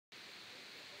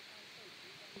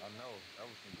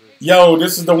Yo,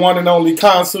 this is the one and only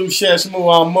Kansu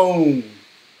Sheshmu Moon.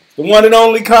 The one and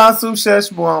only Kansu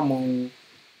Sheshmu Moon.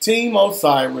 Team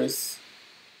Osiris.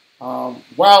 Wild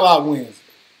Out Wednesday.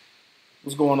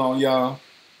 What's going on, y'all?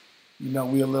 You know,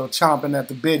 we a little chomping at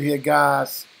the bit here,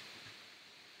 guys.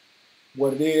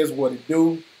 What it is, what it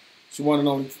do. It's the one and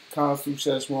only Kansu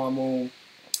Sheshmu Moon.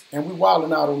 And we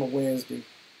wilding out on a Wednesday.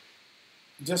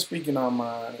 Just speaking our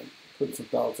mind and putting some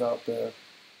thoughts out there.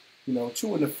 You know,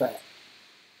 chewing the fat.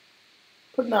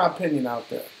 Putting our opinion out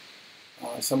there.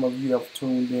 Some of you have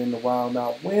tuned in to Wild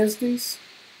Out Wednesdays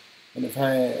and have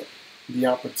had the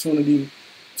opportunity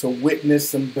to witness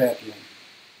some bedlam.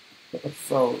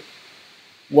 So,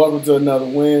 welcome to another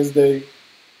Wednesday.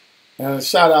 And a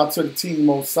shout out to the Team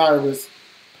O.S.I.R.I.S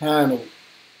panel.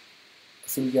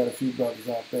 So we got a few brothers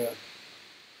out there.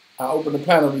 I open the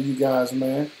panel to you guys,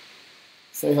 man.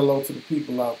 Say hello to the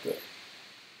people out there.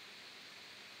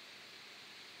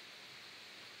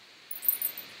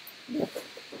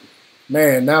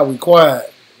 Man, now we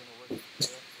quiet.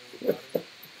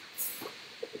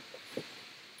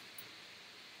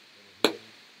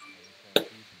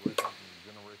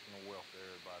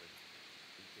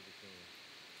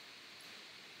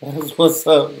 That's what's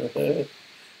up, man.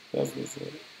 That's what's up.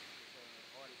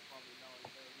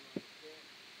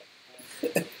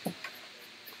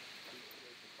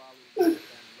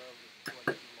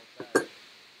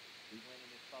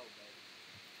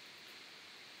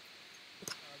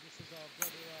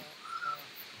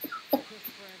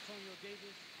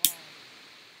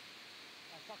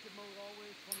 Fucking mode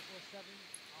always, 24/7.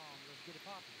 Let's get it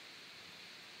popping.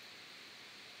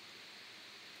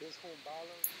 This home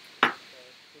balance,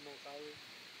 Team Osiris,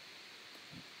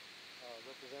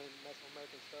 representing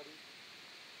Mesoamerican studies.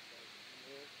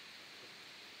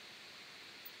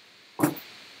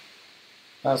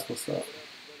 That's what's up.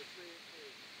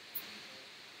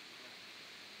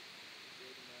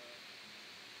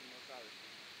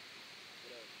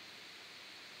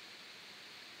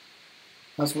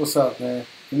 That's what's up, man.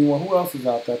 Anyone who else is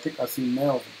out there? I think I see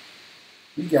Melvin.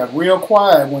 We got real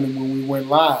quiet when we went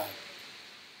live.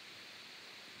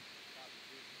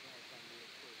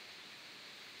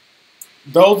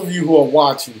 Those of you who are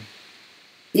watching,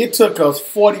 it took us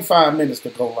 45 minutes to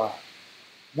go live.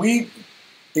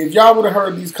 If y'all would have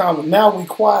heard these comments, now we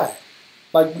quiet.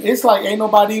 Like it's like ain't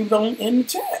nobody even in the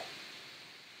chat.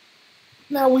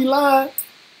 Now we live,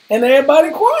 and everybody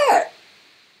quiet.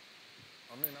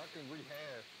 I mean, I can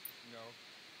rehash, you know,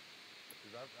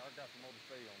 because I got some more to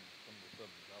say on some of the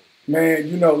subjects.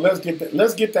 Man, you know, let's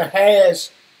get the hash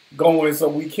going so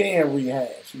we can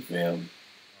rehash. You feel me?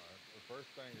 The first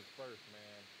thing is first,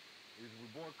 man. Is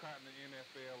we boycotting the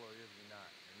NFL or is we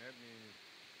not? And that means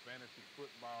fantasy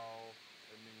football.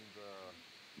 That means,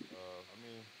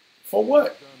 for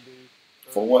what?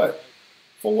 For what?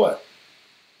 For what?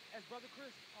 As Brother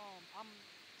Chris, to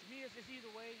me it's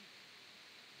either way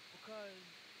because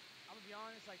I'm gonna be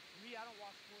honest. Like for me, I don't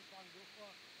watch sports, so I don't give a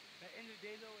fuck. But at the end of the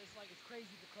day, though, it's like it's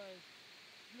crazy because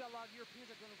you got a lot of Europeans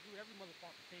that are gonna agree with every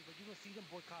motherfucking thing, but you gonna see them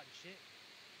boycotting shit.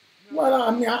 You know well,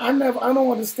 I mean, I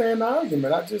don't understand the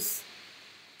argument. It's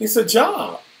a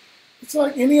job. It's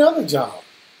like any other job.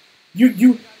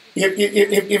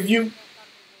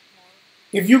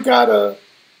 If you gotta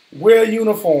wear a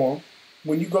uniform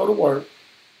when you go to work,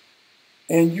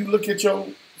 and you look at your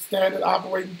standard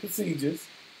operating procedures,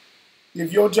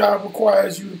 if your job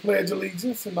requires you to pledge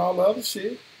allegiance and all the other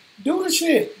shit, do the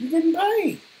shit. You're getting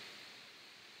paid.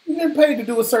 You're getting paid to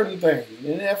do a certain thing.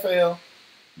 In the NFL,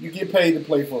 you get paid to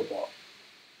play football.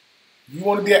 If you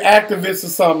want to be an activist or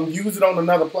something, use it on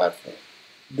another platform.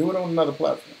 Do it on another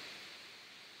platform.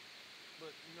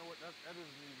 But you know what? That isn't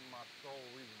even my sole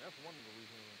reason. That's one of the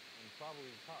reasons, and probably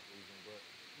the top reason. But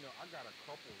you know, I got a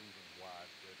couple reasons why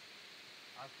that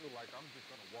I feel like I'm just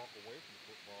gonna walk away from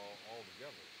football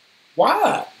altogether.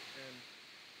 Why? And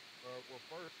well,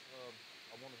 first,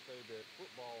 I want to say that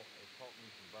football has taught me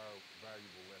some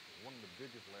valuable lessons. One of the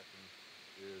biggest lessons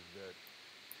is that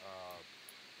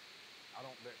I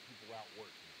don't let people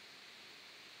outwork me.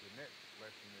 The next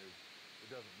lesson is it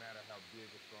doesn't matter how big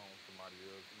or strong somebody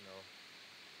is. You know,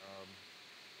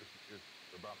 it's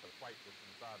about the fight that's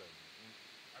inside of me. And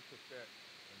I took that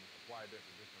and applied that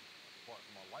to different parts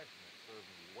of my life, and it served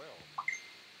me well.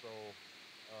 So,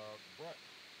 but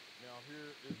now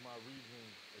here is my reason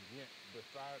against,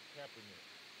 besides Kaepernick.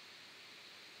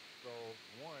 So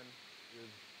one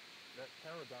is that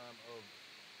paradigm of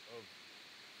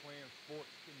playing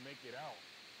sports to make it out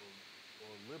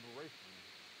or liberation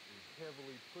is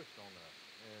heavily pushed on us.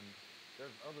 And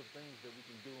there's other things that we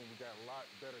can do, and we got a lot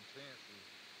better chances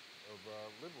of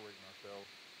liberating ourselves.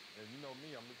 And you know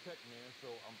me, I'm the tech man, so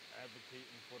I'm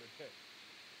advocating for the tech.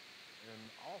 And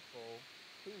also,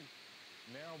 too,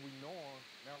 now we know,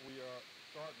 now we are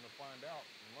starting to find out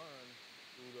and learn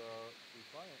through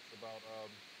science about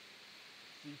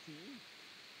CTE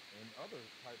and other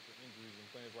types of injuries and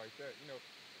things like that.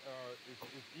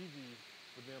 It's easy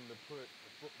for them to put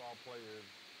the football players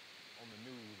on the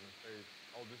news and say,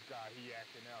 oh, this guy, he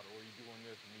acting out, or he doing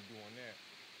this and he doing that.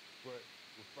 But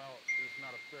it's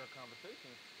not a fair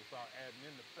conversation without adding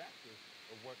in the factors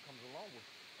of what comes along with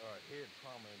head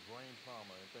trauma and brain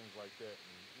trauma and things like that.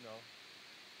 And, so,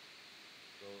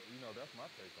 that's my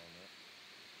take on that.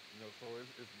 So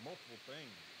it's multiple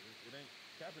things. It ain't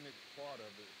Kaepernick's part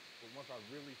of it. But once I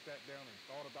really sat down and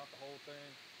thought about the whole thing,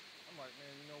 I'm like,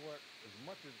 man, you know what? As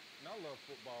much as, and I love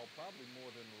football probably more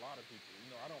than a lot of people.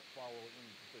 I don't follow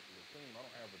any particular team. I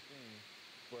don't have a team.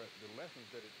 But the lessons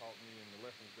that it taught me and the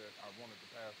lessons that I wanted to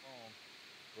pass on,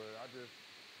 but I just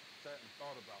sat and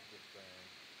thought about this thing,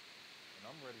 and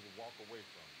I'm ready to walk away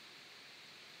from it.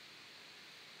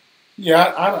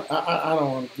 Yeah, I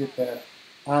don't want to get that.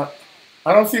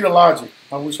 I don't see the logic.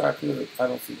 I wish I could. I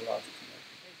don't see the logic in that.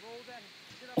 Hey, roll that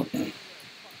shit up and throw it away.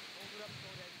 Fuck it. Roll it up,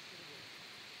 throw that shit away.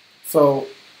 So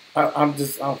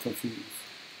I'm confused.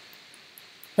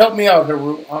 Help me out,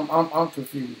 Haru. I'm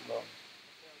confused, bro.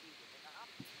 Tell either. And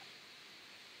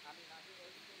I mean, I hear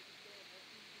everything you said. That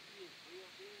CTE is real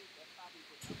big. That's probably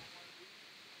the number one reason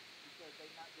because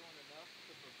they're not doing enough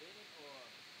to prevent it or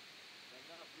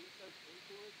enough research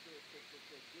into it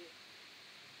to get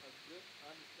a good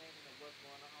understanding of what's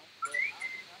going on. But I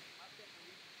mean, my second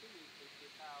reason too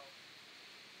is how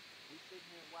we sitting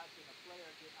here watching a player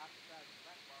get ostracized and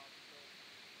blackballed because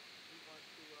he wants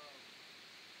to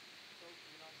so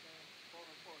you know what I'm saying, quote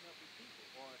unquote help his people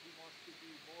or he wants to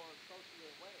be more socially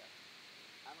aware.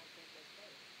 I don't think that's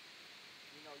fair.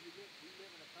 We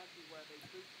live in a country where they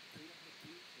preach freedom of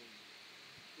speech and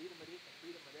freedom of this and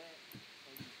freedom of that,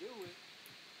 and you do it,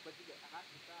 but you get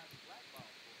ostracized and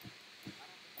blackballed for it. I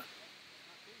don't think that's fair. That's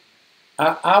not cool, man.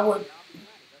 I would. And I'll be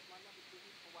honest, that's my number two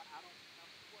reason why I don't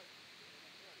support the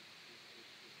NFL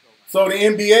this go round. So the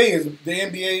NBA is the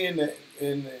NBA and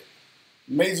the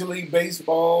Major League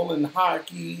Baseball and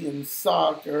hockey and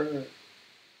soccer,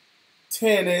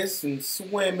 tennis and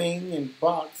swimming and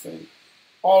boxing.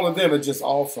 All of them are just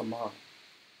awesome, huh?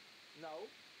 No,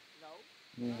 not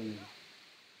Mm. at all.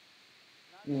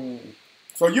 Not at all. Mm.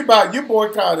 So you're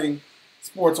boycotting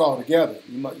sports altogether.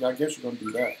 I guess you're gonna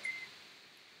do that.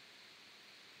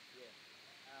 Yeah.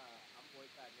 I'm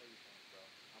boycotting everything, bro.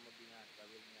 I'm gonna be honest. I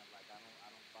really am. Like I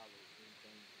don't follow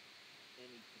anything,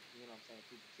 you know what I'm saying,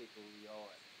 too particularly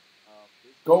hard.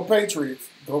 Go This is Patriots.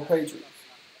 Go Patriots.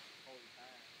 something I've said the whole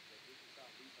time, but this is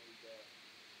something recently that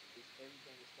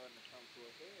everything is starting to come to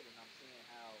a head, and I'm seeing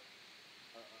how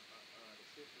the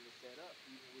system is set up,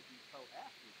 even with these pro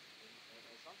athletes, and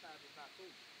sometimes it's not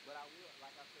cool. But I will,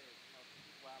 like I said, since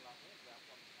it's Wild Out Wednesday, I'm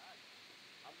gonna be honest.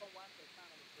 I'm gonna watch that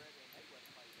Conor McGregor and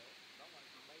Mayweather fight though, because I want to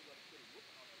see Mayweather put a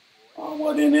whooping on that boy. Oh,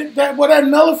 well, then that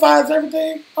nullifies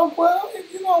everything. Oh well, if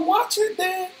you're gonna watch it,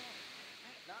 then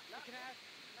Hold on. Not Can I ask?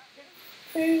 not Can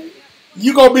that. eh, Let me ask a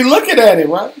you question. gonna be looking at it,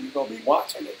 right? You gonna be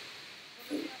watching it.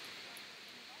 So let me ask.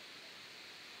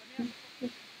 Let me ask a question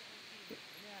since you're the OG in here.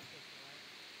 Let me ask this, all right?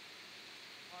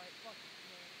 All right, fuck it.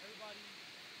 Everybody,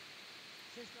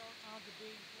 since there are times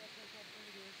debating football players, I'll bring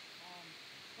it is.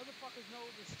 Motherfuckers know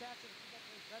the stats of the football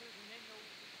players better than they know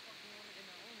what the fuck going on in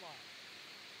their own lives.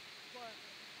 But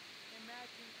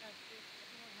imagine as if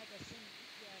everyone had that same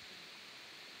enthusiasm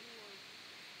towards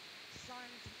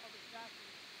science and other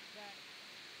factors that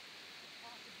could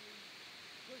possibly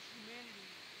push humanity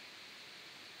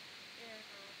and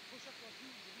or push us to a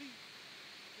huge leap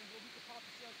than what we could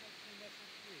possibly see ourselves in the next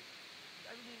 100 years. If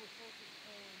everyone was focused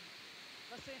on,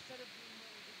 let's say instead of being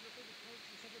your favorite coach,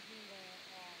 instead of being uh,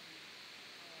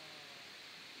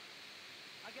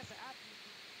 I guess an athlete,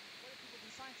 what if he was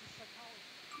a scientist,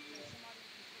 psychologist, somebody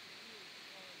with a certain field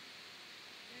of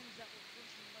things that will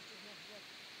push you to the next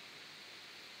level?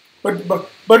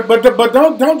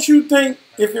 But don't you think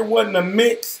if it wasn't a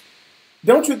mix?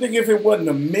 Don't you think if it wasn't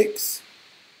a mix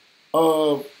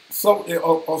of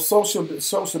of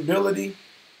sociability,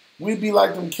 we'd be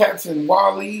like them cats in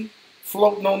Wally,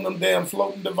 floating on them damn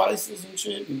floating devices and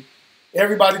shit, and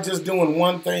everybody just doing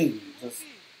one thing. We would Just be.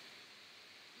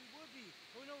 We would be.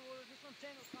 But no, this is what I'm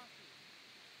saying, no concrete.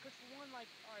 Because for one, like,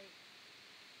 all right,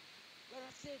 let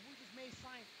us say if we just made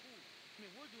science cool. I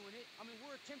mean, we're doing it. I mean,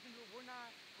 we're attempting to do it. We're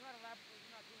not a laboratory.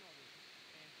 We're not doing all this.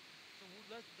 And so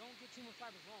let's don't get Team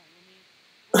O.S.I.R.I.S wrong. I mean,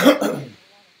 we're advocates for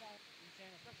a lot of factors. You know what I'm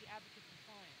saying, especially advocates for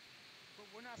science. But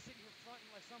we're not sitting here fronting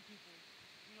like some people.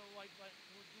 Like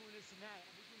we're doing this and that.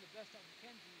 We're doing the best that we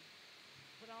can do.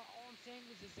 But all I'm saying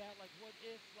is that like, what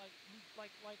if like we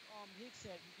Higgs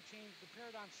said, we could change the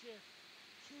paradigm shift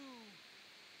to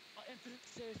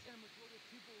emphasis and a majority of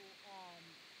people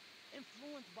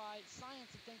influenced by science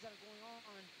and things that are going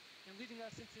on and leading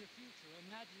us into the future.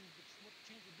 Imagine what the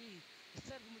change would be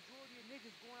instead of the majority of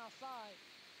niggas going outside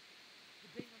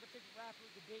debating on their favorite rapper,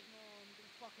 debating on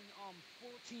their fucking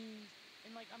 14s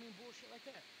and like bullshit like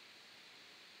that.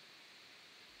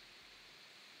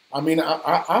 I mean,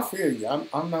 I feel you.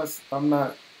 I'm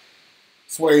not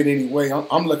swayed anyway.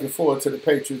 I'm looking forward to the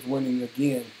Patriots winning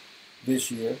again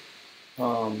this year.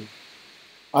 Um,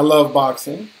 I love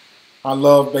boxing. I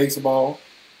love baseball.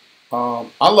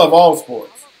 I love all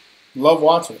sports. Love I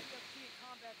watching love it UFC and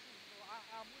combat too. So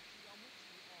I'm with you. I'm with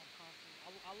you,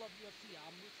 Constance. I love UFC.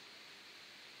 I'm with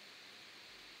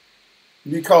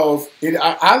you. because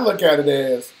I look at it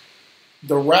as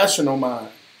the rational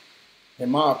mind, in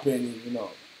my opinion.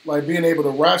 Like being able to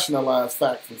rationalize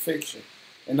fact from fiction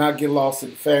and not get lost in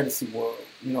the fantasy world.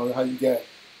 How you got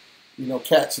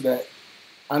cats that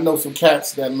I know some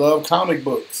cats that love comic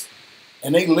books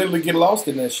and they literally get lost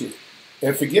in that shit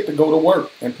and forget to go to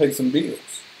work and pay some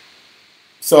bills.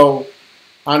 So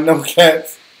I know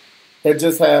cats that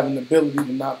just have an ability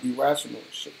to not be rational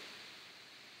and shit.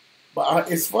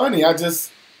 But it's funny. I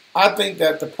think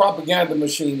that the propaganda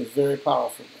machine is very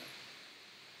powerful, man.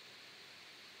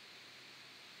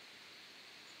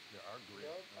 Yeah, I agree.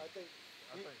 Yeah, And I think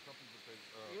I think some people take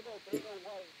It, Dana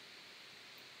White.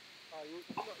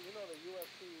 You know the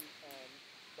UFC and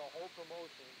the whole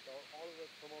promotion, all of the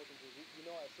promotions.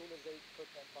 As soon as they put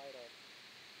that fight on,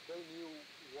 they knew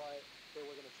what they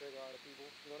were gonna trigger out of people.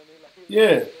 You know what I mean? Like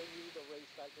yeah. they knew the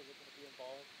race factor was gonna be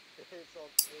involved. So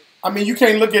I mean, you that's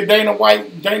can't look at Dana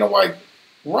White. Dana White,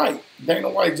 right? Dana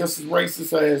White just as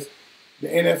racist as the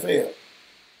NFL.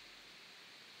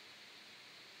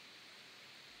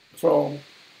 So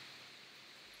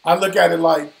I look at it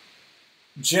like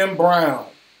Jim Brown,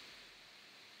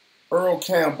 Earl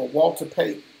Campbell, Walter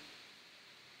Payton,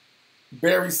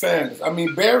 Barry Sanders. I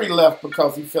mean, Barry left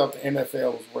because he felt the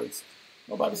NFL was racist.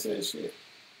 Nobody said shit.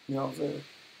 You know what I'm saying?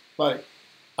 Like,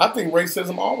 I think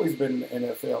racism always been in the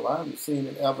NFL. I haven't seen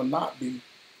it ever not be.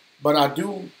 But I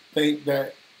do think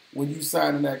that when you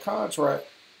sign in that contract,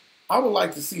 I would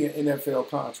like to see an NFL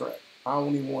contract. I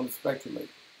don't even want to speculate.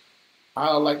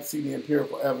 I would like to see the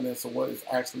empirical evidence of what is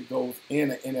actually goes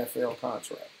in an NFL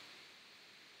contract.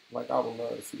 Like I would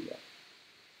love to see that.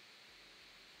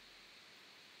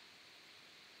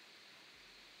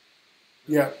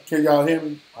 yeah. Yeah, can y'all hear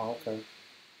me? My Oh, thing, okay.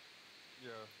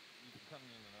 yeah, you coming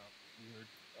in and out. Weird.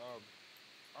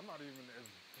 I'm not even as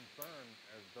concerned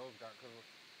as those guys because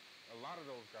a lot of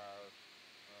those guys.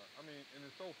 I mean, and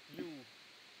it's so few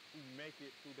who make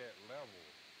it to that level.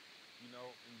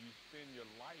 And you spend your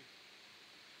life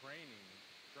training,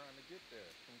 trying to get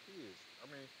there from kids. I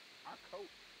mean, I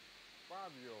coach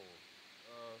 5-year olds.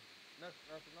 That's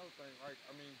another thing. Like,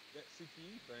 I mean, that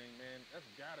CTE thing, man, that's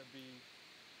got to be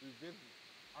revisited.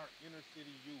 Our inner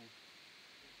city youth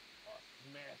are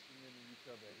smashing into each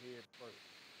other head first.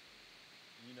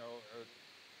 You know,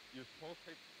 you're supposed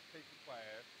to take the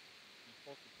class. You're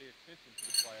supposed to pay attention to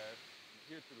the class,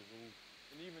 adhere to the rules,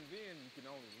 and even then, you can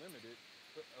only limit it.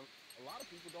 But a lot of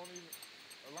people don't even.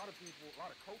 A lot of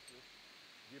coaches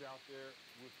get out there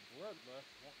with bloodlust,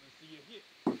 wanting to see a hit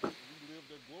and relive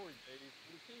their glory days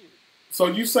for the kids. So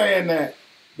you saying that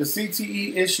the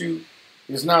CTE issue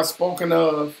is not spoken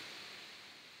of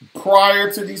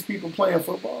prior to these people playing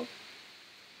football?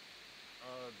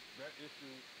 That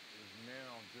issue is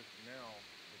just now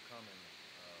becoming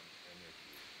an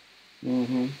issue.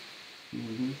 Mm-hmm.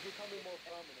 Mm-hmm. it's becoming more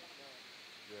prominent now.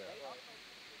 Yeah, They Right. also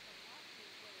say that some high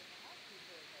school players have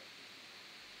CTE.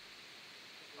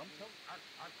 I'm telling.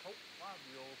 I coached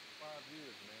 5-year olds for 5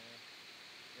 years, man,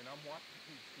 and I'm watching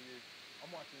these kids. I'm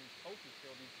watching these coaches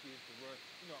tell these kids to run.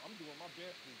 I'm doing my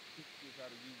best to teach kids how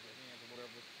to use their hands or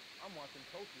whatever. I'm watching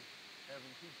coaches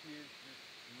having two kids just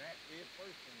smack head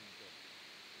first into each other.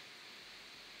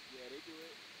 Yeah, they do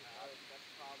it. I think that's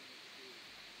the problem with the kids,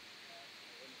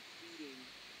 and it's feeding,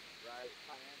 right,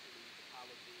 financially the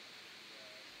colleges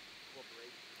and the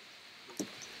corporations, big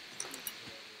institutions or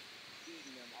whatever,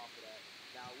 feeding them off of that.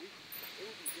 Now it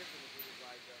would be different if it was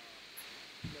like,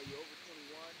 you're over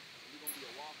 21 and you're gonna be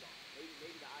a walk on. Maybe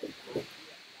the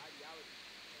ideology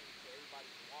can change so everybody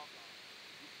can walk on.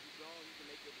 You grown, you can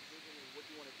make your decision and what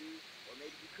you want to do, or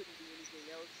maybe you couldn't do anything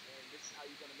else, and this is how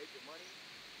you're gonna make your money.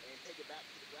 And take it back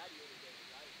to the gladiator days,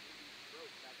 right? Them dudes was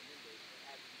broke back in them days, and they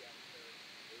had to do that because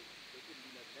they couldn't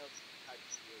do nothing else type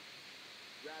of situation.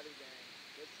 Rather than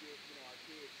let's get our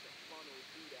kids to funnel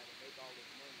through that and make all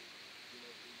this money,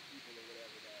 through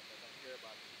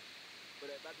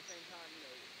but at the same time, you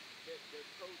know, there's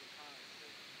pros and cons to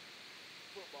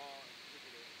football in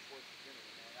particular and sports in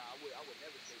general, man. I would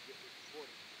never say get with the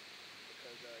sporting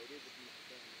because it is a beautiful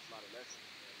thing. There's a lot of lessons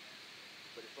in there, man.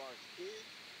 But as far as kids,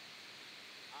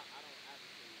 I don't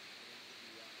advocate for them to be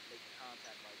making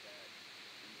contact like that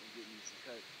and getting these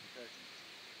concussions.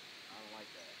 I don't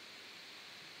like that.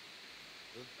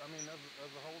 I mean,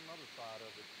 there's a whole nother side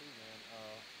of it too, man.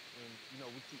 And you know,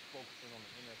 we keep focusing on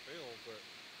the NFL, but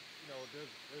you know,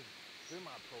 there's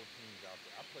semi-pro teams out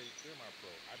there. I played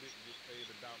semi-pro. I didn't get paid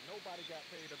 $1. Nobody got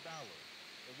paid $1,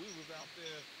 and we was out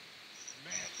there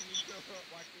smashing each other up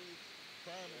like we was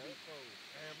trying to be Yep, pros,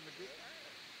 having a good yep,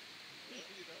 time. yep.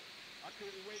 You know, I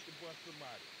couldn't wait to bust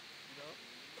somebody. You know,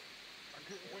 Hmm. I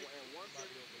couldn't wait to And kick once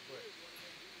somebody every on few the butt. years, one of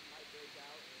them dudes might break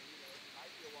out, and you know he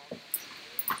might be a walk on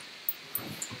somewhere, you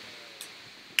know. But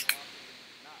more often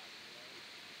than not, you know.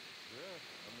 Yeah,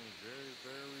 I mean, very,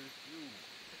 very few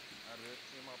out of that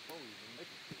semi-pro even make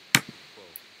it to the pro.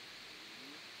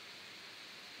 Hmm.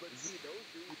 But It's see, just those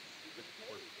dudes be getting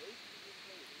work. paid. Those dudes be getting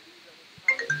paid. Them dudes that went to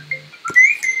college. I mean,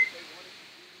 if they wanted to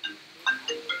do this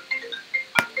outdoor thing,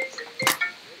 I mean,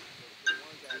 it's great. But for the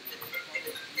ones that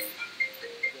funnel through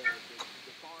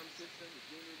the farm system, the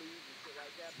junior leagues and shit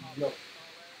like that, pop Yo, ups and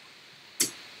all that,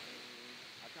 I mean,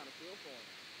 I kind of feel for them.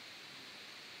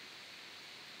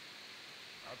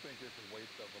 I think it's a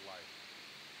waste of a life.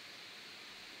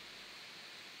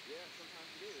 Yeah, sometimes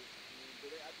it is. I mean,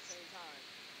 but at the same time,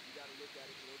 you got to look at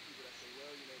it for those people that say,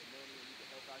 well, you know, the money and he can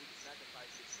help out, he can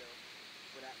sacrifice himself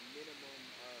for that minimum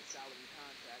salary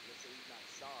contract. Let's say he's not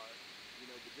a star, you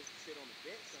know, but just to sit on the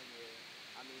bench somewhere,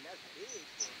 I mean, that's big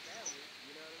for a family.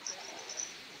 You know what I'm saying? That's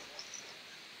huge.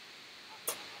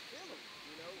 I feel them,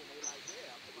 you know, when they like,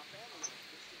 yeah, I put my family on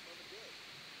just sitting on the bench.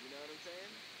 You know what I'm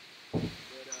saying?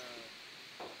 But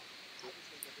I just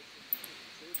think that they shouldn't be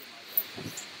picking children like that and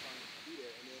having the funds to be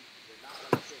there. And then they're not,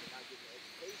 like you said, they're not getting the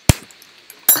education because they're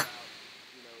thinking about,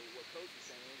 you know, what coach is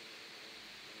saying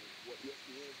and what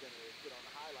ESPN is going to put on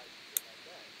the highlights and shit like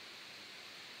that.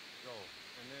 Yo,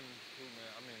 and then too,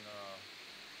 man. I mean,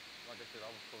 like I said,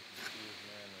 I was coaching the kids,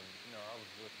 man, and you know, I was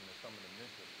listening to some of the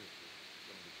mentorships that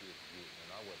some of the kids were getting, and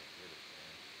I wasn't with it,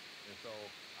 man. And so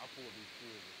I pulled these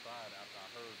kids aside after I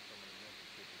heard some of the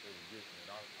mentorship that they were getting, and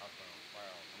I found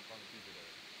wow, I'm trying to keep it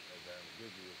as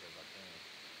ambiguous as I can.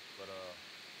 But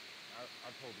I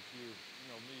told the kids, you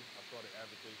know, me, I started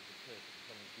advocating for tech and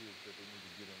telling kids that they need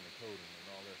to get into coding and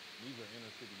all that. And these are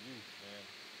inner city youth, man.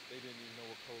 They didn't even know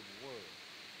what coding was,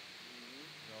 Hmm.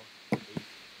 you know. They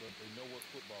but they know what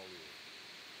football is,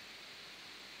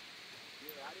 you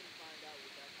Yeah, know. I didn't find out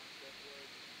what that kind of stuff was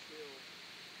until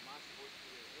my sports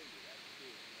career ended as a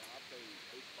kid. You know, I played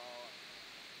baseball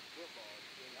and football. You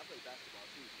feel me? I played basketball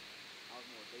too, but I was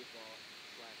more baseball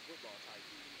slash football type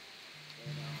dude.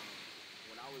 And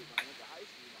when I went to high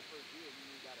school, my first year, we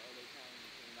moved out of LA County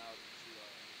and came out into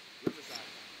Riverside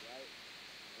County, right?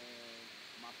 And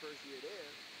my first year there,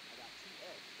 I got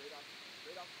 2F straight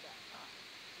off the bat. Ah,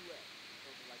 2F. And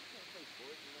coach was like, "You can't play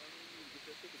sports, you know what I mean? You need to get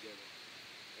your shit together."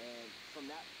 And from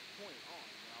that point on,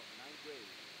 when I was in ninth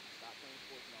grade, I stopped playing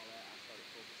sports and all that. I started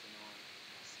focusing on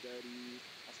my studies.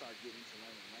 I started getting into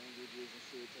learning languages and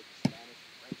shit, taking Spanish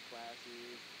and French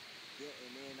classes.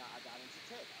 And then I got into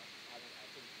tech. I was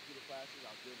taking computer classes. I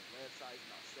was building websites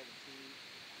when I was 17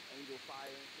 on Angel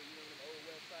Fire and shit. You remember them old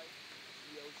websites?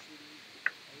 GeoCities,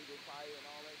 Angel Fire, and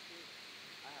all that shit.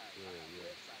 I Yeah, had yeah.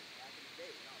 websites back in the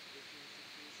day when I was 15,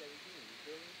 16, 17. You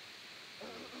feel me? Yeah.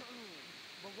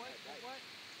 But what, that but that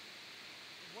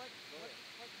what, Go what, ahead.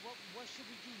 what should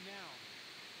we do now?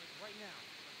 Like right now,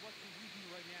 like what can we do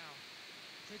right now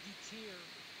to deter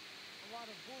a lot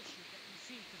of bullshit that we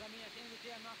see? Because I mean, at the end of the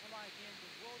day, I'm not gonna lie again.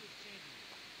 The world is changing.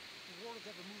 The world is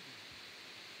ever moving.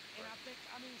 And Right. I think,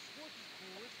 I mean, sports is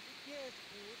cool. Yeah, it's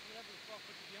cool. It's whatever the fuck.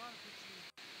 But to be honest with you,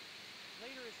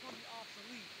 later it's gonna be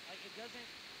obsolete. Like it doesn't.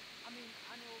 I mean,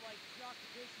 I know like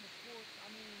preoccupation with sports. I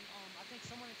mean, I think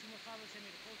someone in Team Osiris had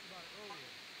made a post about it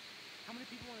earlier. How many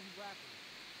people want to be rappers?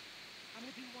 How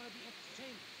many people want to be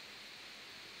entertainers?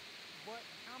 But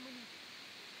how many?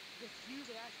 The few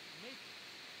that actually make it.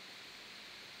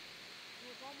 So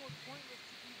it's almost pointless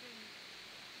to even.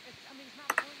 I mean, it's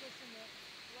not pointless in the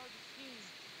larger scheme,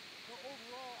 but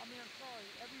overall, I mean, I'm sorry.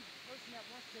 Every person that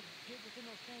wants to get within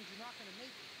those things, you're not going to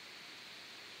make it.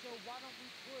 So why don't we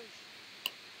push,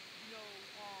 you know,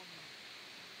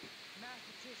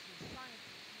 mathematicians,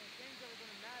 scientists, you know, things that are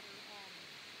going to matter,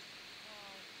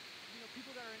 uh,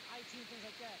 people that are in IT and things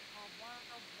like that. Why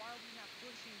are we not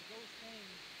pushing those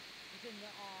things within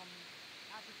the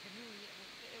African community?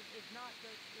 If not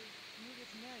the community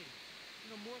of humanity,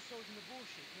 more so than the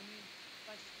bullshit. You know what I mean?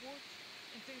 Like sports.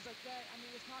 and things like that. I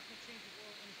mean, it's not going to change the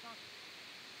world, and it's not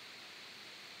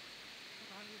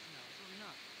 100 years from now. It's really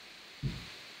not.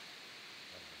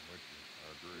 I'm with you.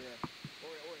 I agree. Yeah.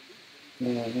 Or at least when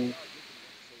even if Mm-hmm. we are looking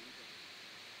at, so we can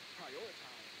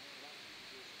prioritize, man. A lot of people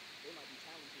just, they might be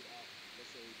talented at,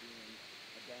 let's say, being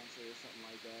a dancer or something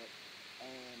like that,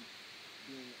 and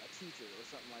being a teacher or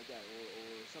something like that,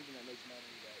 or something that makes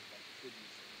money that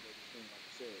contributes in a greater thing, like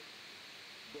you said.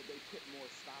 But they put more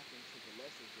stock into the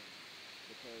lesser things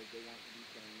because they want to be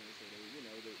famous, or they, you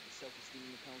know, the self-esteem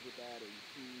that comes with that, or you're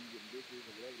cool, you're getting bitches,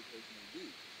 or whatever the case may be.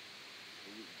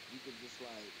 But we could just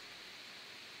like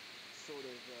sort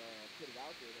of put it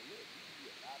out there that look, you can be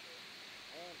a rapper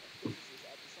and a physicist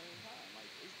at the same time. Like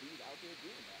there's dudes out there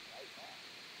doing that right now.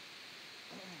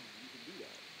 You can do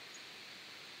that.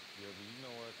 Yeah, but you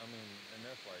know what? I mean, and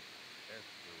that's like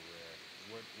extra rare.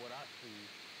 What I see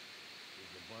is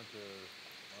a bunch of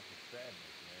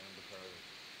sadness, man, because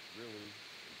really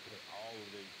they put all of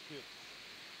their chips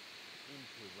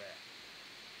into rap,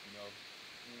 you know,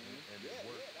 and they Yeah,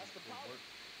 work yeah, that's the problem.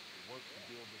 they work to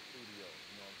Yeah. build the studio,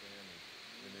 you know what I'm saying,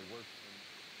 and they Mm-hmm. work and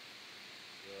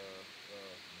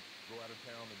go out of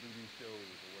town to do these shows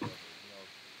or whatever, you know.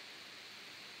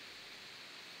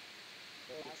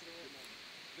 They Put, pass it around money.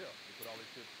 yeah, they put all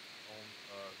their chips on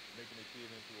making their kid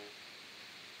into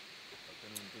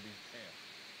sending them to these camps,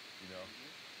 you know,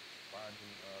 Mm-hmm. buying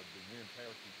them the wind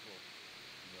parachute courses,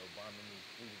 you know, buying them the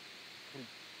sweet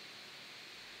cleats.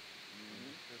 And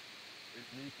Mm-hmm. it's just it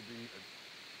needs to be a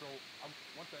so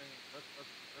one thing.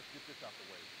 Let's get this out the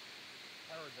way.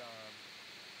 Paradigm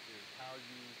is how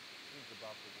you think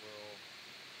about the world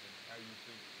and how you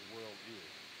think the world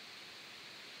is,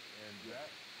 and Yeah.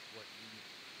 that's what needs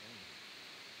changing.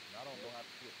 And I don't know Yep. how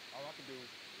to do it. All I can do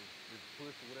is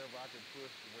push whatever I can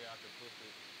push the way I can push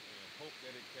it, and hope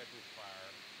that it catches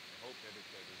fire, and hope that it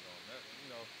catches on. That you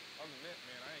know, other than that,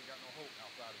 man, I ain't got no hope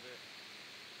outside of that.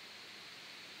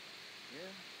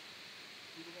 Yeah.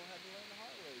 People gonna have to learn the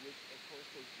hard way, which of course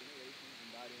takes generations, and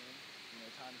by then, you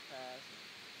know, time has passed and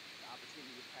the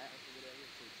opportunity has passed or whatever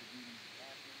to do these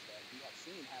advancements that we have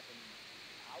seen happen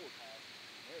in our past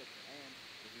in America. And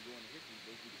if we go into history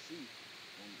books, we can see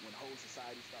when whole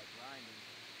society start grinding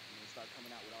and they start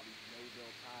coming out with all these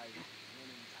Nobel Prize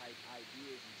winning type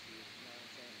ideas and shit, you know what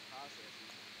I'm saying, and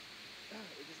processes,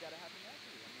 it just gotta happen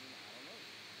naturally. I mean, I don't know.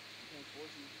 You can't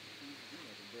force these dudes to do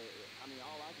nothing. But I mean,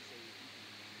 all I can say is you can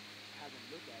have them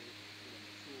look at it with a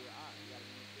mature eye. You gotta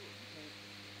be mature. You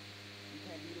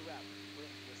can't be the rapper. For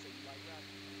instance, let's say you like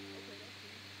rapping. Okay, that's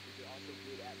cool. But you're also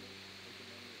good at making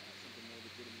money at something more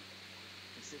legitimate and more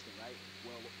consistent, right?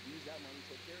 Well, use that money,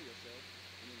 take care of yourself,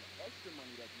 and then the extra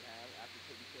money that you have after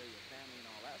taking care of your family and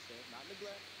all that stuff, not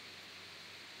neglect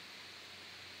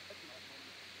that money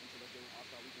into, let's go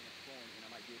All-Star Weekend and perform, and I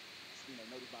might get, you know,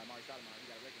 noticed by O.S.I.R.I.S, he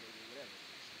got a record label or whatever.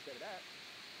 Instead of that,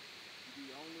 you do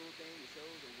your own little thing, your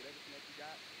shows or whatever connect you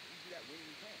got. You do that when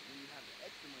you can, when you have the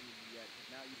extra money to do that, because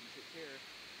now you can take care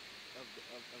of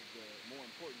the more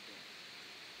important things.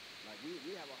 Like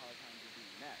we have a hard time just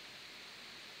doing that.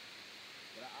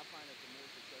 But I find that the more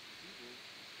successful people,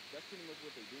 that's pretty much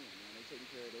what they're doing, man. They taking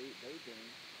care of they thing,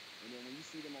 and then when you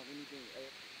see them on anything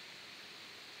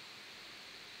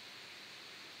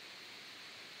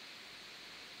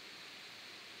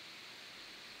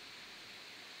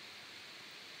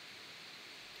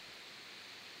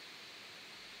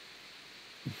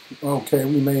Okay,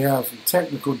 we may have some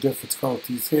technical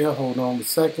difficulties here. Hold on a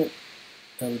second.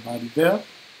 Everybody there?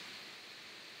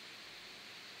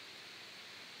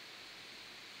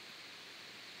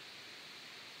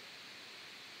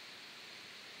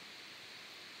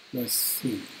 Let's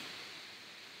see.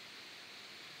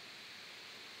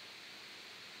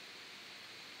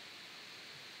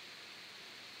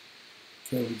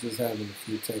 Okay, we're just having a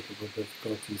few technical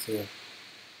difficulties here.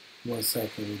 1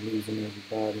 second, we're losing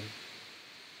everybody.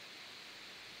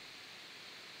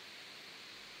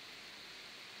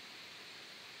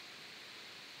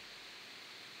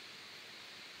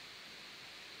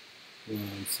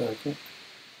 One second.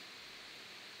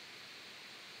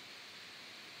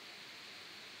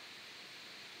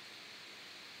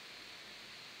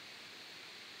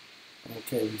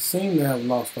 Okay, we seem to have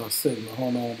lost our signal.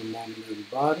 Hold on a moment,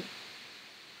 everybody.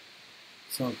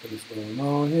 Something is going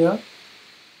on here.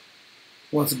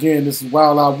 Once again, this is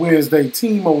Wild Out Wednesday.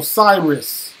 Team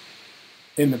O.S.I.R.I.S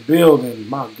in the building.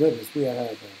 My goodness, we are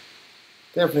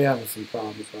definitely having some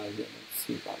problems right here. Let's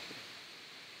see if I can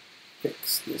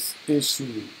fix this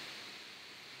issue.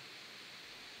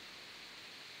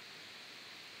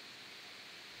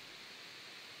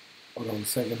 Hold on a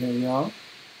second here, y'all.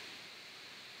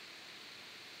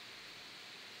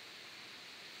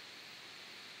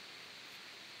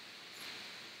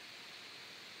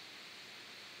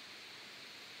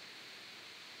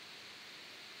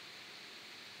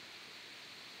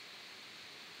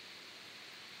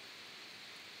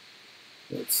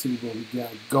 see what we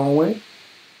got going.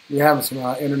 We're having some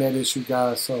internet issue,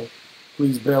 guys, so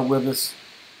please bear with us.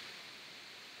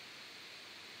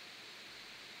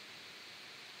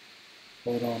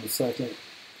 Hold on a second.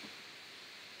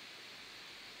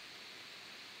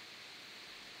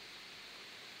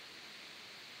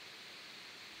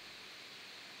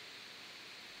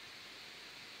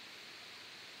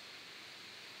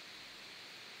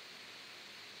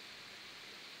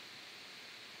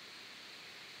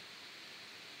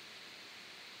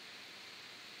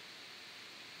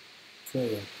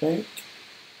 Okay, I think.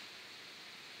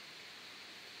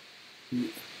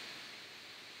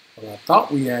 Well, I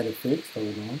thought we had it fixed. Hold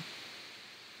on.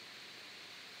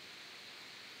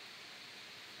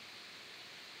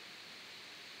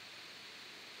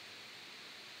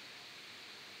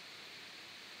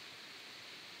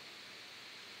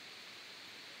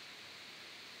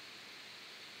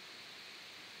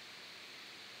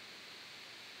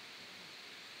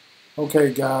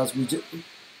 Okay, guys, we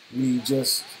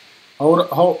just hold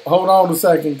on a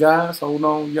second, guys. Hold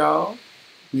on, y'all.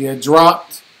 We had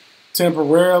dropped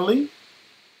temporarily,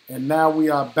 and now we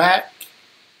are back.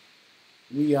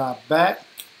 We are back,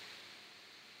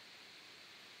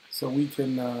 so we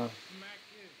can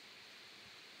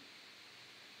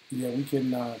we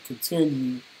can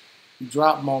continue. We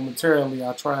dropped momentarily.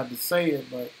 I tried to say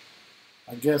it, but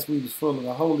I guess we was full of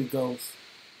the Holy Ghost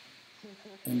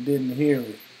and didn't hear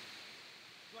it.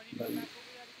 Do I need to go back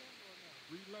over that again or no?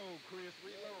 Reload, Chris.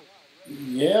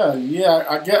 Reload.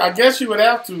 Yeah. I guess you would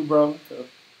have to, bro. Alright,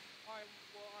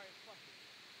 well, alright,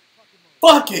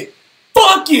 fuck it.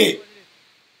 Fuck it.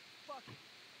 Fuck it.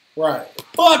 Right.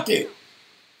 Fuck it.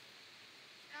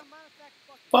 As a matter of fact,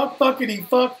 fuck it. Fuckity,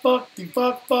 fuck. I'm gonna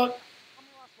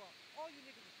rock for all you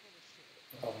niggas is full of shit.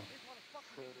 Oh. This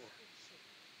motherfucker niggas is full of shit.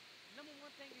 Number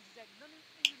one thing is that none of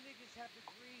you niggas have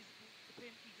degrees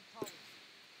within Egyptology.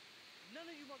 None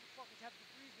of you motherfuckers have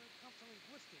degrees when it comes to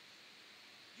linguistics.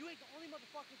 You ain't the only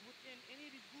motherfuckers within any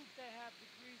of these groups that have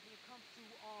degrees when it comes to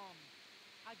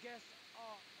I guess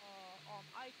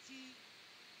IT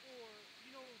or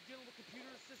dealing with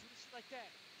computer systems and shit like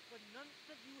that. But none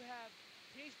of you have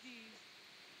PhDs,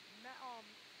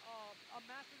 a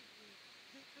master's degree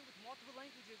dealing with multiple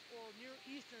languages or Near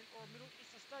Eastern or Middle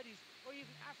Eastern studies or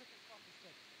even African fucking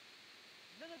studies.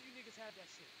 None of you niggas have that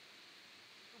shit.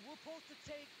 We're supposed to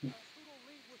take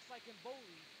pseudo-linguists like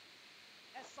Emboli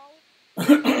as solid,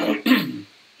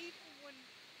 even when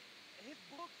his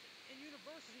books in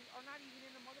university are not even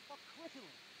in the motherfucking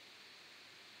curriculum.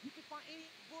 You can find any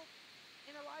book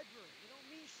in a library. It don't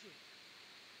mean shit.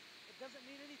 It doesn't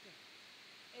mean anything.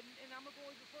 And I'm gonna go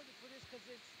even further for this because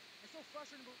it's so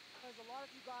frustrating because a lot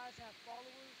of you guys have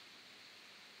followers,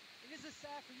 and this is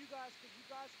sad for you guys because you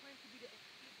guys claim to be the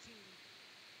elite team,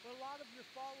 but a lot of your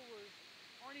followers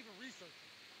aren't even researchers,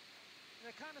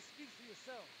 and it kind of speaks for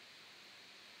yourself.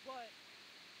 But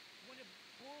when it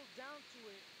boils down to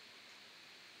it,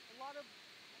 a lot of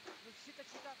the shit that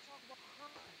you got to talk about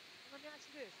crime. And let me ask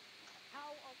you this: how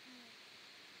are you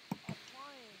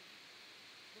applying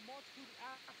the multitude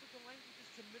of African languages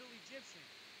to Middle Egyptian?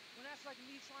 When that's like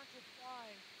me trying to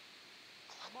apply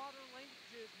modern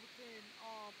languages within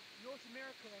North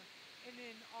America and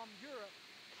in Europe,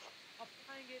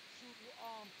 applying it to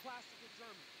classical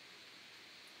German.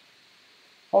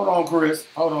 Hold on,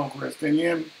 Chris. Can you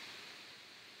hear me?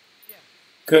 Yeah.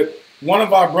 Could one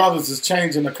of our brothers is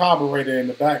changing the carburetor in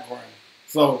the background.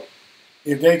 So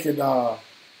if they could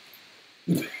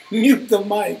mute the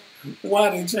mic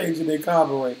while they changing their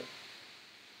carburetor.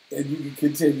 And you can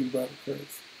continue, brother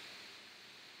Chris.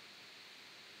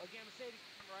 Okay, I'm gonna say it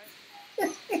again,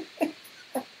 right?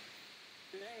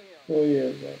 Damn. Oh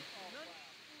yeah, man.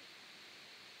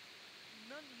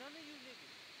 None of you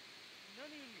niggas.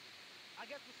 None of you niggas. I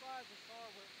guess besides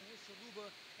O.S.I.R.I.S with his Shaluba,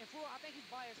 and I think he's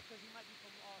biased because he might be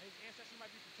from his ancestry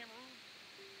might be from Cameroon.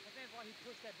 I think that's why he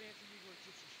pushed that Bantu Negro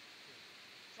Egyptian shit.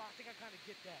 So I think I kind of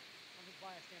get that from his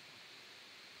biased standpoint.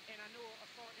 And I know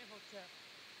O.S.I.R.I.S and Hotep,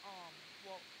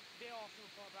 well, they also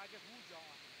follow, but I guess Wuja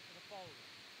is a follower.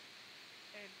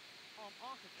 And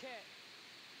Anka Ket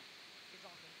is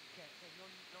Anka Ket, so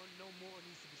no more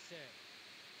needs to be said.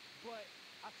 But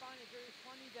I find it very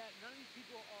funny that none of these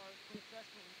people are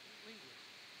professional linguists.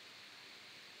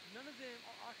 None of them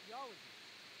are archaeologists.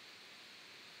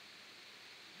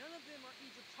 None of them are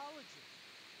Egyptologists.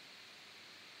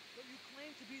 But you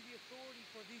claim to be the authority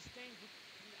for these things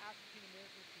within the African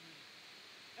American community.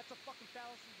 That's a fucking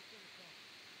fallacy within itself.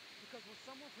 Because when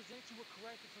someone presents you with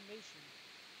correct information,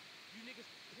 you niggas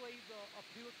play the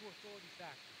appeal to authority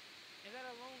factor. And that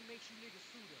alone makes you niggas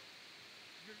pseudo.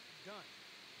 You're done.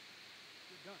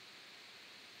 You're done.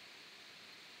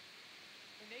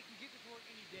 And they can get this work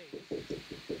any day.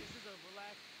 This is a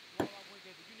relaxed, wild out work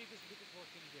day, but you niggas can get this work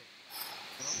any day.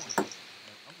 But I want to say,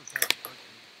 man, I'm the type of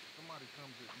person, somebody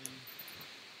comes at me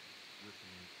with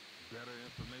some better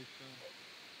information,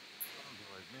 I'm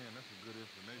just like, man, that's some good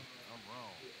information. I'm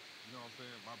wrong. You know what I'm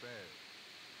saying? My bad.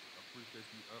 I appreciate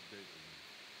you updating me.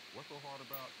 What's so hard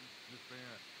about just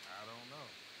saying, I don't know,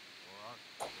 or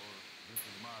or this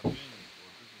is my opinion, or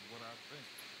this is what I think.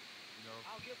 You know,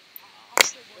 I'm gonna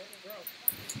say one thing, and it's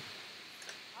funny.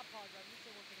 I apologize. Let me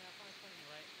say one thing, and I find it funny,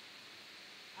 right?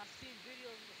 I've seen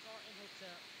videos of Osar in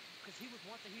Hotep because he was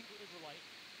once a Hebrew Israelite,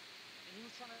 and he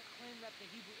was trying to claim that the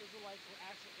Hebrew Israelites were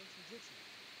actual ancient Egyptians.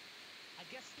 I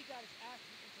guess he got his ass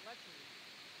beat intellectually,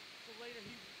 so later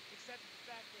he accepted the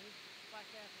fact that his black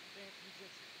ass was a Bantu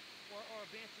Egyptian or a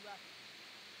Bantu African.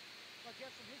 So I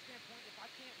guess from his standpoint, if I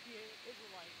can't be an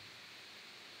Israelite,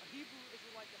 a Hebrew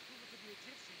Israelite that's proven to be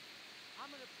Egyptian, I'm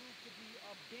gonna prove to be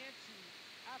a Bantu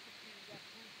African that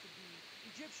proves to be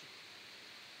Egyptian.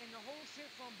 And the whole shit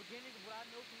from beginning of what I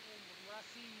know from what I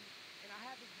see, and I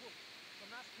have his book, so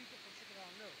I'm not speaking from shit that I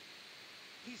don't know.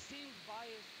 He seems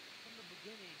biased from the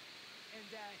beginning, and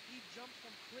that he jumps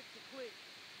from click to click,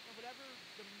 and whatever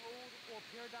the mode or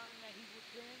paradigm that he's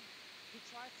within, he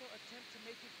tries to attempt to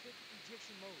make it fit the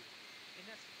Egyptian mode, and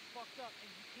that's fucked up. And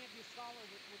you can't be a scholar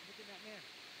within that manner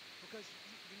because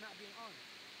you're not being honest.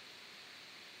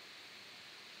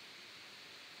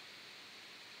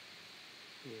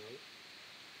 Yeah.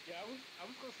 Yeah, I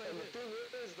was gonna say And the this. thing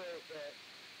is though that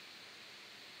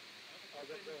I was I'll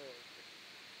gonna say go this ahead.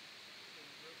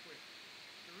 real quick.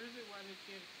 The reason why they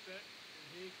can't accept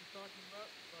what Higgs is talking about,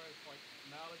 as far as like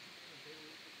knowledgeable and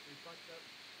they fucked up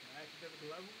on an academic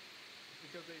level, is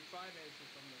because they financing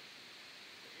some of that shit.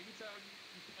 Like anytime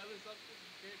you selling something,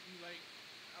 you can't be like,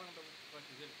 I don't know what the fuck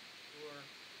is in it, or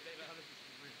it ain't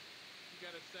 100% real. You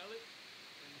gotta sell it,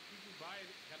 and people buying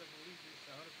it gotta believe it's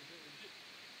 100% legit.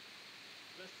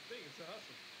 That's the thing. It's a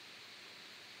hustle.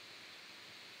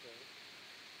 Okay.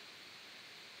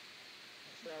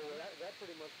 That's Yeah, well, that. that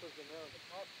pretty much puts the nail on the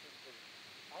top because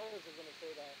I was just gonna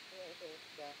say that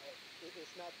that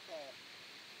it's not that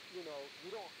you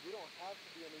don't have to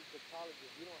be an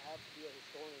Egyptologist, you don't have to be a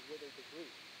historian with a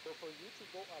degree, but for you to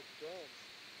go against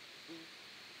the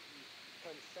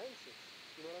consensus,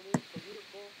 you know what I mean? For you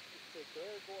to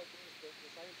dare go against the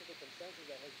scientific consensus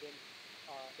that has been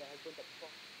the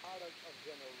product of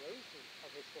generations of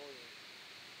historians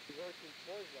working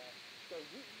towards that. So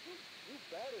you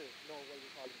better know what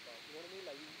you're talking about. You know what I mean?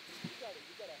 Like you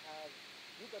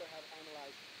better have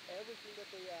analyzed everything that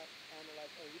they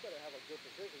analyzed, and you better have a good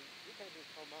position. You can't just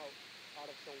come out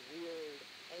of some weird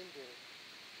angle.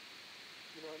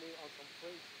 You know what I mean? On some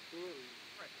fringe theory,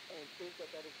 Right. and think that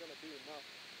that is going to be enough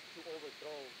to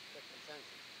overthrow the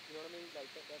consensus. You know what I mean? Like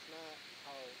that's not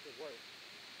how it works.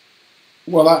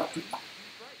 Well, He's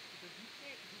right because you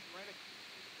can't just write a couple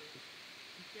papers.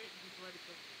 You can't just write a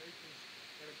couple papers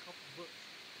and a couple books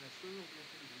and assume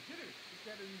it's legitimate. It's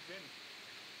got to be vetted.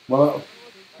 well,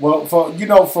 Right. well,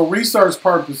 for research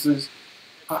purposes,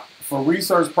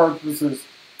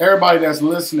 everybody that's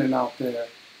listening out there,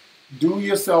 do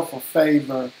yourself a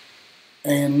favor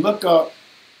and look up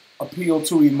appeal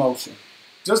to emotion.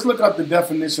 Just look up the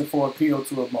definition for appeal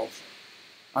to emotion.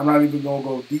 I'm not even gonna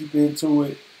go deep into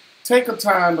it. Take a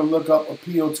time to look up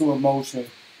appeal to emotion,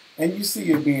 and you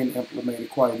see it being implemented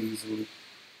quite easily.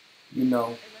 You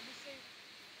know. Hey,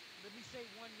 let me say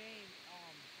one name,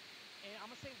 and I'm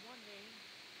gonna say one name.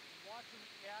 Watch the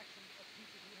reaction of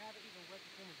people who haven't even read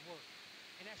this woman's work,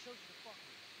 and that shows you the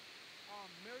fuckery.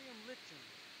 Miriam Lichtern,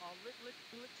 Lit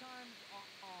Times,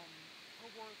 her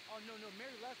work. Oh no,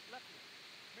 Leftwich,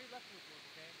 Mary Leftwich work.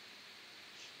 Okay,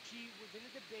 she was in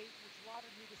a debate, which a lot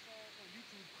of niggas saw on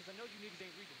YouTube, because I know you niggas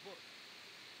ain't read the book.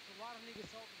 So a lot of niggas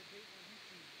saw the debate on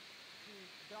YouTube between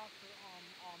Dr.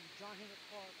 John Henrik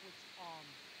Clark, which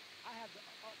I have the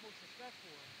utmost respect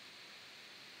for,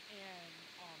 and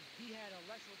he had a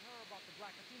lecture with her about the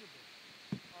Black Athena book.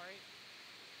 All right,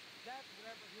 that's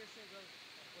whatever hearsay goes,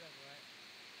 whatever, right?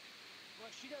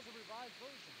 But she does a revised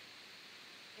version,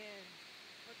 and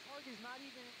her target is not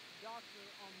even Dr.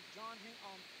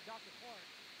 Clark.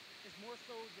 It's more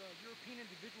so the European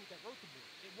individual that wrote the book.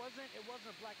 It wasn't a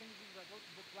black individual that wrote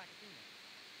the book Black Athena.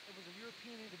 It was a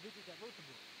European individual that wrote the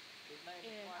book. His name is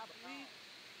And I Mark believe,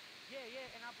 Brown.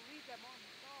 yeah, and I believe that Martin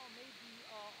Masal may be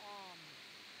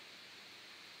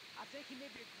I think he may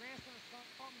be a grandson or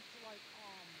something to like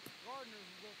Gardner,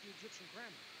 who wrote the Egyptian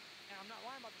grammar. And I'm not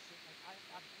lying about this shit. Like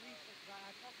I believe so because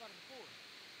I talked about it before.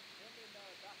 Him and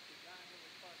Dr. John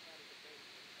Henry Clark had a debate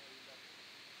with Mary Lethbridge.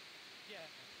 Yes.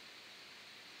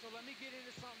 So let me get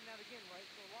into something now again, right?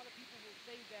 So a lot of people will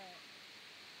say that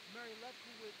Mary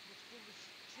Lefkowitz was full of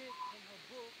shit in her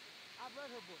book. I've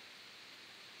read her book.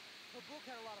 Her book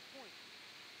had a lot of points.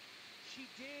 She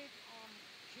did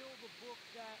kill the book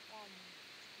that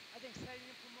I think Saturday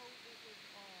didn't promote. It was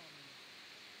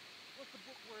what's the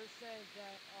book where it says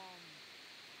that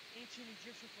ancient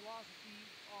Egyptian philosophy,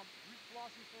 Greek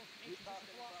philosophy flows from You ancient Egyptian talking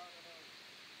philosophy. about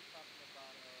you talking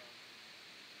about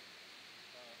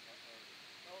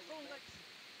solar Soul flex? Legacy.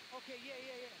 Okay, yeah, Yeah.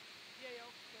 yeah, yeah. Yeah, yeah,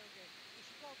 okay, okay. So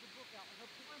she brought the book out, and her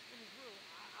point is real.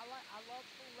 I love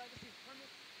Soul Legacy's premise,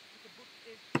 but the book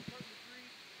is to a certain degree.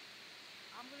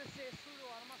 I'm gonna say it's pseudo.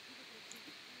 I'm not speaking to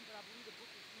the team, but I believe the book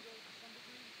is pseudo to some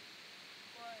degree.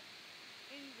 But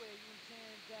anyway, you know what I'm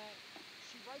saying? That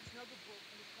she writes another book,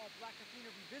 and it's called Black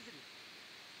Athena Revisited.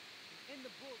 And in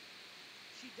the book,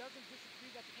 she doesn't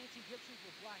disagree that the ancient Egyptians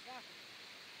were black Africans.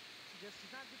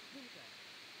 She's not disagreeing with that.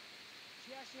 She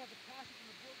actually has a passage in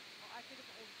the book, I think it's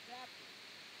a whole chapter,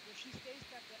 where she states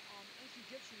that the ancient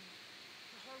Egyptians,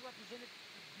 to her, represented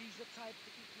the Beja type,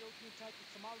 the Ethiopian type, the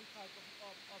Somali type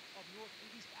of North and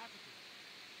East Africans,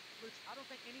 which I don't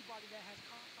think anybody that has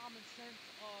common sense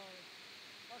of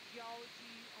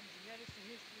archaeology, genetics, and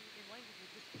history and language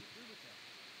would disagree with that.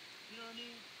 You know what I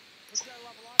mean? But you gotta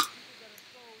love a lot of people that are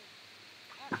so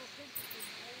Afrocentric and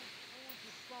hold on to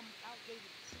some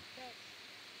outdated text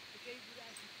that they would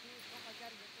actually pull something like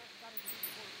that in the threat and not even read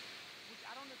the work. Which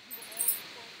I don't agree with all of the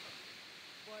quotes,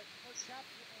 but her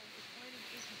chapter on explaining the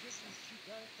ancient Egyptians, she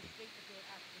does state that they're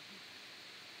African people.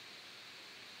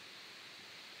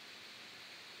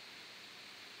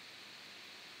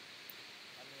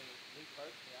 I mean, me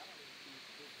personally, I don't even see what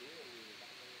the big deal is. I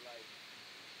mean, like,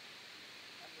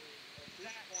 I mean,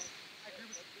 Facts. I agree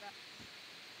with you. Facts.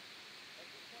 at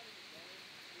this point in the game,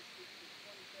 it's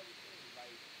 2017.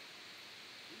 Like,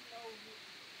 we know who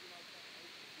you know some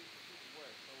ancient Egyptian people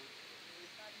were. So I mean,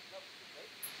 it's not even up for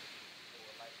debate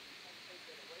anymore. Like, if you're gonna take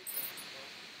that away from it,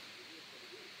 it is what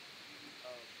it is.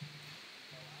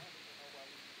 I don't even know why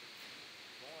we even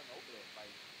going over that.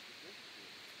 Like, it's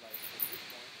ridiculous. Like, at this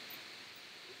point,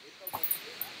 it's so much.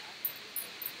 I still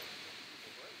think it's so much more to be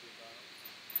worried about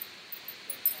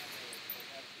than trying to, as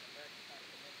African Americans, trying to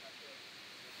connect ourselves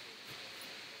with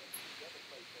any other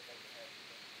place that doesn't have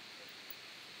anything to do with us.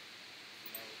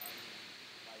 I mean,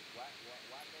 like,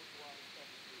 why go through all this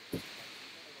trouble like, we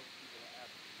know those people are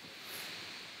African. So,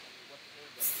 I mean, what's the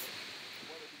end game?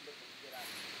 What are we looking to get out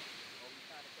of this? Are we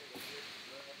trying to say that we're the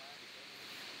bloodline descendants of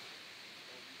these people?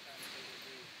 Or are we trying to say that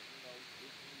we're,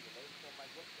 distantly related to them?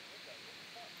 Like, what's the end game? What's the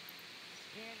point? It's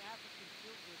Pan African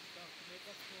feel good stuff to make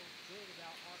us feel good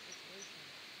about our situation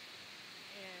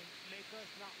and make us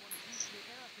not want to do shit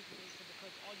in our situation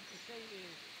because all you can say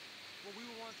is, well, we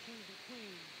were once kings and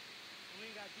queens and we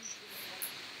ain't got to do shit with the white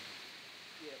man.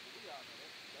 Yeah, but we all know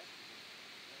that's ridiculous.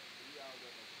 We all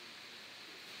know kings and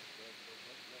shit.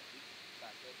 We can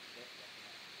stop that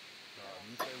now. That You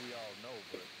only say we all know,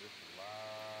 but there's a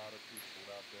lot of people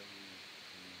out there who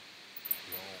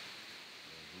don't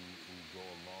and who go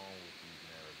along with these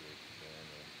narratives, man,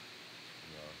 and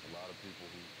a lot of people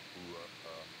who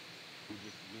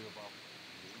just live off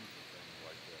belief and things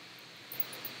like that.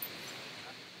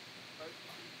 I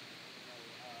personally, I'm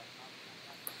not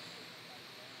trying to put nobody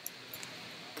down or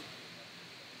put nobody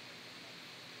wrong.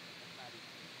 That's not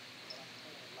even me. But I'm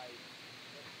saying, like,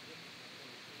 what's the difference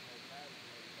between Team Osiris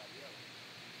and everybody else?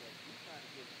 Because we trying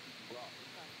to give people raw. We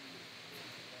trying to give you the good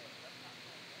and the bad. That's not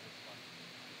playing games about the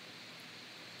full content.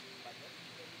 I mean, like, let's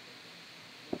keep everything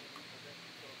genuinely correct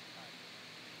historical content.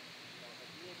 At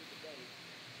the end of the day,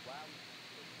 why are we trying to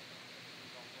put so much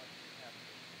emphasis on what happened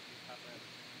to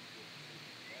Egyptian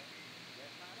people?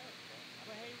 That's not us, bro. I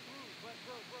But mean, hey, that's Rue, but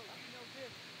bro, you know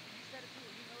this. You said it too,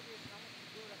 and you know this, and I want you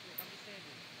to build after this. I'm just saying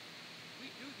this. We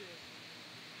do this,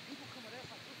 and people come at us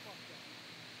like we're fucked up.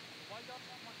 Well, why y'all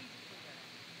talking about Egypt so bad?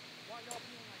 Why y'all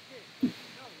being like this?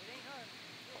 No, it ain't us.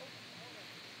 We're open to all that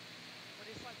shit. But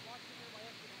it's like watching everybody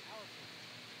else get on our face.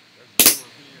 That's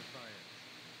European science.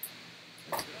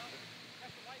 Yup.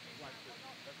 That's the white man Like science. Why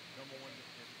y'all? that's number They one say,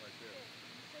 defense right there. yeah,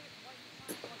 you say it's white man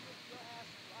science while your ass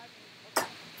is driving a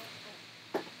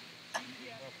Eating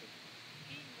GPS, muffins.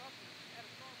 eating muffins at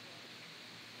a Starbucks,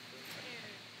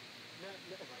 and Not,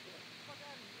 not, like, get the fuck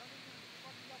out of here. Y'all niggas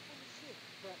fucking, y'all full of shit.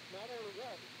 not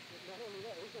only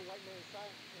that, it's a white man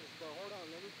science, but hold on,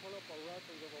 let me pull up a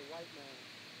reference of a white man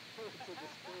to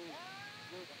disprove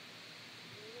your.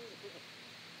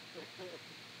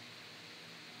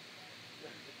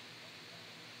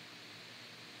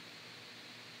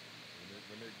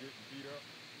 When they're getting beat up,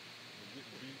 they're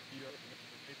getting beat up in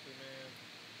nature, man.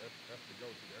 That's the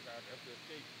go-to. That's the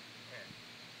escape hat.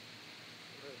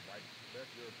 White.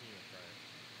 That's European science.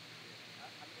 yeah.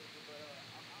 I mean, but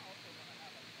I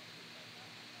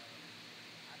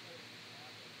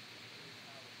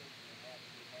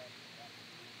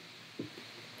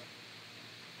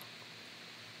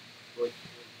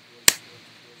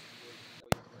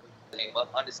came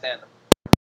up. Understandable.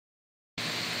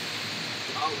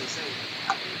 I always say,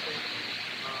 I think that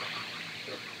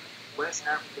the West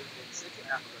Africa and Central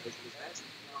Africa is vastly,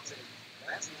 you know what I'm saying,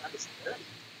 vastly understudied.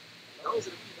 And those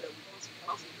are the people that we're supposed to be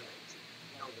closely related to.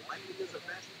 You know, the languages are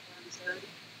vastly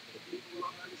understudied, the people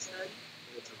are understudied,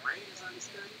 the terrain is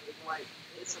understudied. It's like,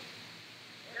 it's an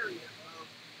area of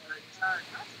an entire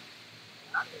continent.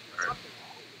 And I think there's something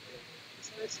wrong with that,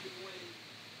 especially when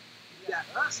you got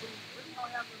us who really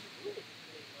don't have nothing to do with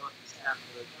anything on East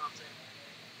Africa, you know what I'm saying,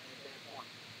 at that point.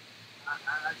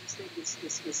 I just think it's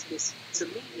to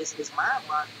me, it's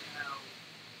mind-boggling how we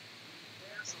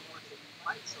care so much and we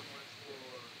fight so much for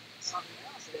something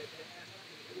else that has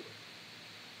nothing to do with it.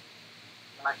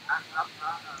 Like, time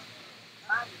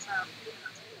and time again,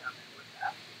 I tell you, man, West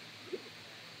Africa is beautiful,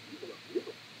 man. People are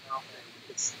beautiful, you know what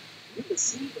I'm saying? You can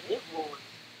see the influence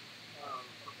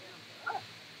from them to us.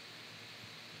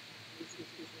 It's a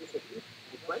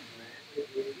beautiful place, man. It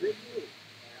really is.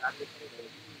 And I just think that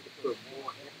we need to put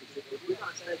more emphasis. If we're going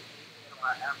to study anything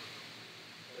about Africa, we need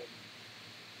to study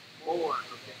more of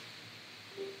that.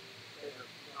 Instead of,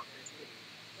 you know, spending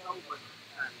so much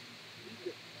time.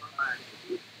 Egypt, in my mind, is a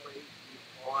beautiful place.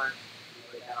 It's hard.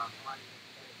 They got our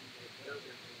monuments and things that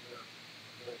buildings and stuff.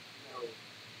 But, you know,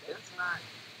 that's not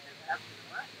an African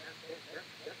American.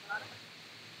 That's not it.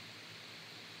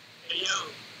 Hey, yo.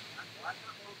 Why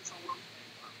not focus on what we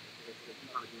came from? If we're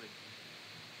going to do it.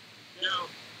 Yo,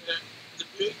 the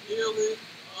big deal is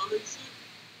all this shit,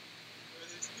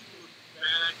 whether it's people with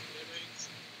bad academics,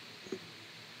 people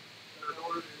in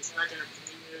order to respect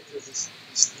academia because it's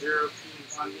European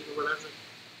funding or whatever,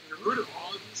 the root of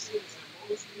all of these shit is that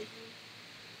most people,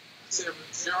 I say a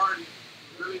majority,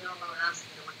 really don't know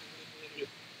Africa like they do.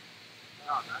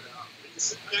 No, not at all. When you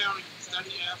sit down and you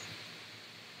study Africa,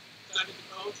 study the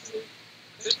culture,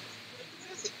 take a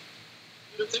visit.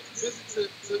 You know, take a visit to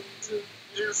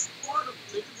their affordable.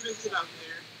 Take a visit out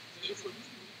there, pay for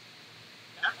food.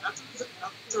 Not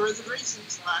to reservation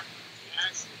spot. The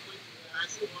actual place, the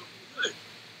actual local good.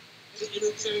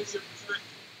 It'll change your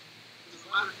perspective. There's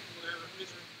a lot of people that have a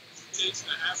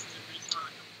presentation of Africa based on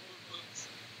a couple of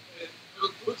books. And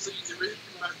those books are either written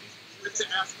by people who went to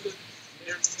Africa,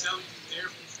 they're telling you their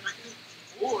perspective,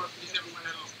 or they never went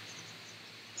at all.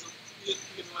 So you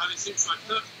get a lot of shit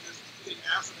fucked up because you think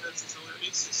Africa is this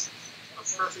oasis of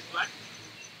perfect black people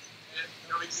that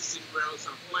don't exist anywhere else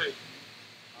on the planet.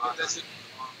 That's it.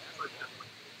 That's what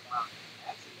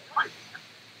actually, right.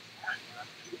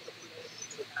 You can put that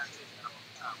into the context of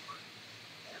the time, but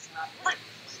that's not right.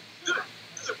 Good.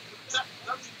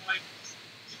 Like,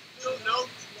 you don't know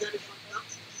you got it fucked up.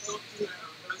 You talk to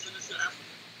a resident of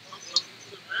Africa, talk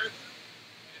to America,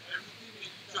 and everything that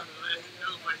you try to let him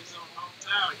know by his own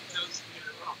hometown, he tells you to get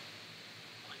it wrong.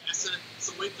 Like, it's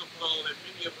a wake-up call that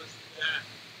many of us need to have.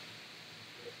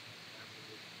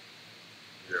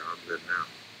 Yeah, I'm good now.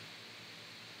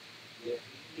 Yeah,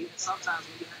 even sometimes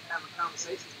when you're having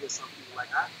conversations with some people, like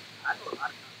I know a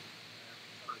lot of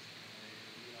people,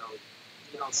 and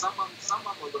you know, some of them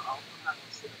are a little off. I'm not gonna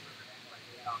sit up there and act like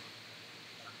they are.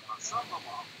 Some of them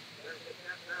are off. There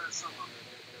are some of them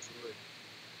that's a little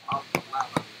off a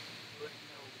lot of them. But you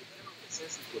know, the general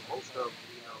consensus with most of them,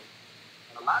 you know,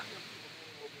 a lot of them people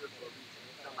came over here for a reason.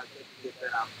 They felt like they could get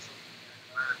that opportunity in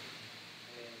America,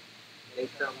 and they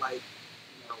felt like,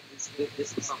 you know, this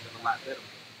is something a lot better for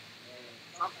them. And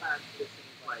sometimes it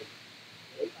seems like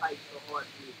they fight so hard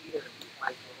to get here and we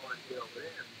fight so hard to get over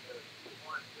there because we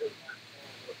want to really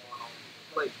understand what's going on in the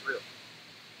place, real.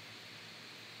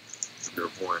 That's a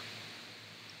good point.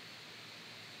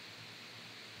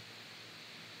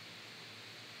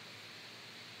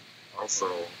 Also,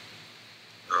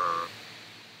 the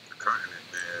continent,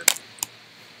 man,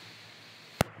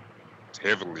 is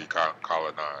heavily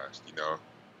colonized, you know?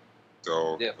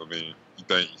 So, Yeah. I mean, you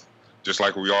think, just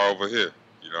like we are over here,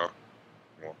 you know?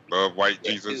 Love white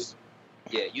Jesus.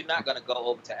 Dude. Yeah, you're not gonna go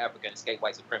over to Africa and escape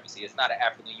white supremacy. It's not an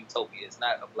African utopia. It's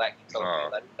not a black utopia.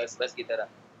 Like, let's get that up.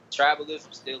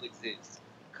 Tribalism still exists.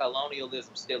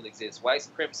 Colonialism still exists. White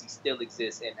supremacy still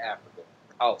exists in Africa,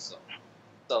 also.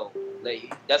 So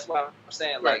like, that's why I'm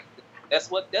saying, like,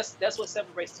 that's what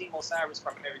separates Team Osiris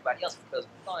from everybody else, because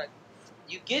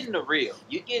you're getting the real.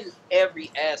 You're getting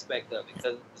every aspect of it.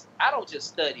 Because I don't just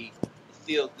study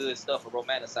feel good stuff or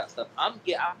romanticize stuff. I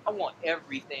want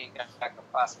everything I can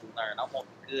possibly learn. I want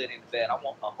the good and the bad. I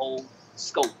want a whole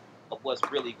scope of what's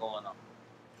really going on.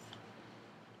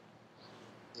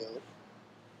 Yeah.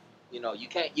 You know, you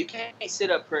can't sit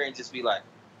up here and just be like,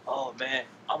 oh man,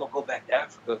 I'm gonna go back to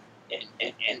Africa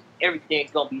and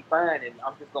everything's gonna be fine and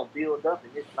I'm just gonna build up,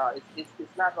 and it's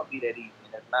not gonna be that easy,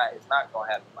 and it's not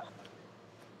gonna happen like that.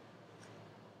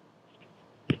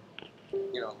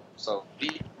 So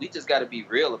we just got to be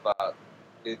real about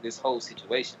this whole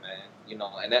situation, man.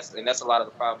 And that's a lot of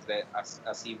the problems that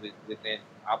I see within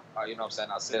what I'm saying,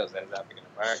 ourselves as African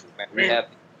Americans, man.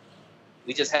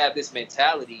 We just have this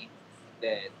mentality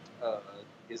that uh,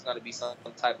 there's going to be some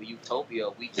type of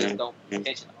utopia. We just don't pay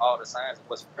attention to all the signs of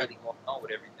what's really going on with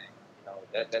everything.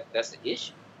 That's the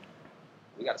issue.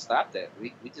 We got to stop that.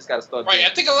 We just got to start. Right.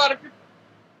 I think a lot of people.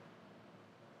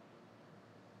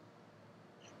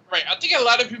 Right. I think a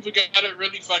lot of people got it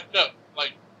really fucked up.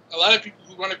 Like a lot of people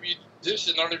who want to be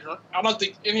Egyptian, I don't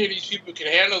think any of these people can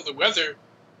handle the weather,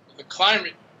 the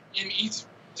climate in Egypt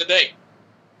today.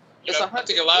 I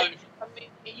think a lot of. I mean,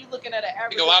 you looking at an average. I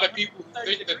think a lot of people who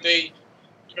think that they,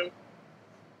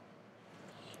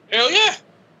 hell yeah.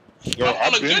 Yo,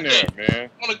 I've been there, man.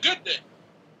 On a good day.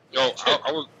 Yo,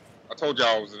 I told y'all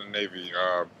I was in the Navy.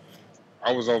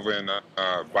 I was over in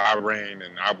Bahrain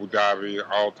and Abu Dhabi,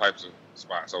 all types of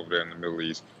spots over there in the Middle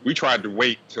East. We tried to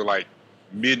wait till like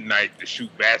midnight to shoot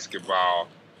basketball,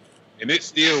 and it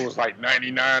still was like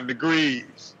 99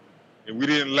 degrees. And we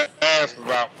didn't last for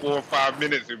about 4 or 5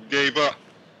 minutes and we gave up.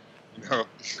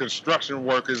 Construction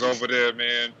workers over there,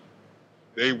 man,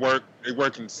 they work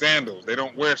in sandals. They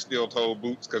don't wear steel-toe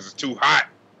boots because it's too hot.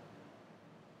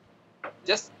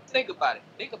 Just think about it.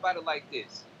 Think about it like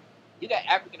this. You got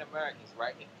African Americans,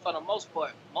 right? And for the most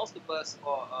part, most of us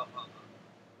are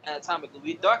anatomically,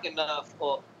 we're dark enough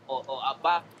or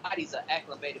our bodies are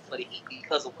acclimated for the heat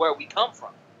because of where we come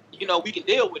from. We can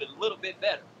deal with it a little bit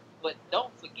better. But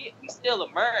don't forget, we still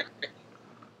American.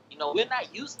 We're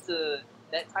not used to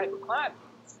that type of climate.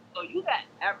 So you got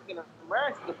African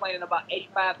Americans complaining about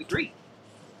 85 degrees.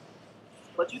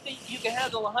 But you think you can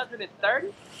handle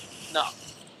 130? No,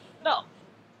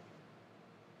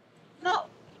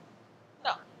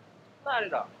 not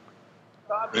at all.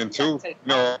 So, and two,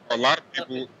 a lot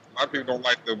of people don't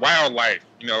like the wildlife.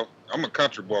 I'm a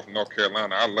country boy from North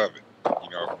Carolina. I love it.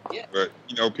 Yeah. But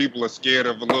people are scared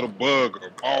of a little bug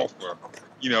or moth or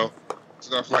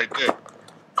stuff like that.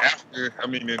 Africa,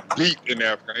 deep in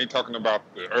Africa, I ain't talking about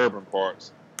the urban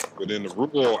parts, but in the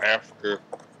rural Africa,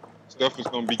 stuff is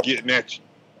gonna be getting at you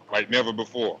like never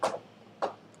before.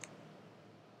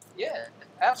 Yeah,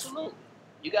 absolutely.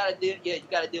 You gotta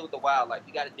deal with the wildlife.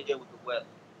 You gotta deal with the weather.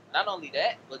 Not only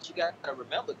that, but you gotta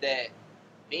remember that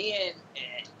being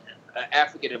an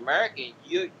African American,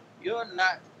 you're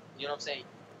not, you know what I'm saying?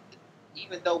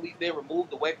 Even though we've been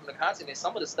removed away from the continent,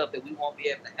 some of the stuff that we won't be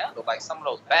able to handle, like some of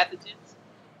those pathogens,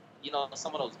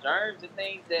 some of those germs and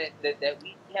things that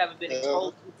we haven't been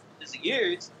exposed to for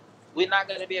years, we're not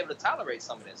going to be able to tolerate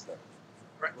some of that stuff.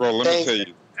 Right. Bro, let me tell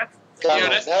you. Got no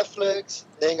Netflix.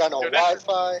 They ain't got no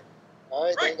Wi-Fi. All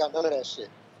right, they ain't got none of that shit.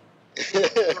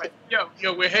 Right.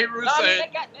 Yo, where Hey-Ru said.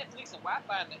 They got Netflix and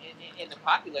Wi-Fi in the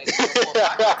populated.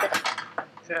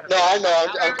 No, I know.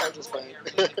 I'm just playing.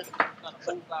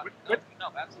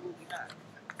 No, absolutely not.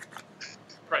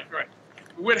 Right.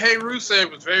 What Hey-Ru said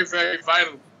was very, very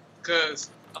vital because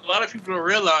a lot of people don't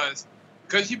realize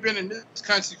because you've been in this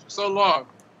country for so long,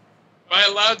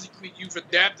 biologically you've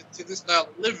adapted to this style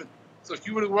of living. So if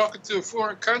you were to walk into a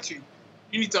foreign country,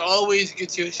 you need to always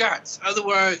get your shots.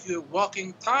 Otherwise, you're a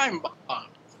walking time bomb.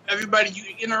 Everybody you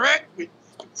interact with,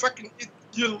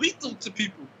 you're lethal to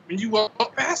people when you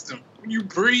walk past them, when you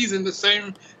breathe in the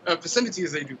same vicinity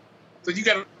as they do. So you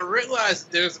got to realize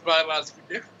that there's a biological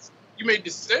difference. You may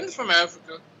descend from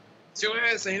Africa, but your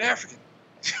ass ain't African.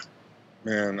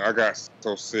 Man, I got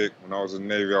so sick when I was in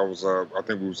the Navy. I was, I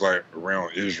think we was like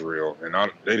around Israel, and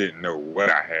they didn't know what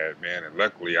I had, man. And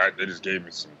luckily, they just gave me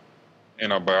some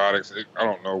antibiotics. I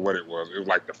don't know what it was. It was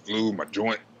like the flu. My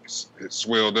joint it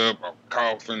swelled up. I'm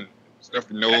coughing,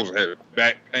 stuffy nose, I had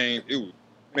back pain. It was,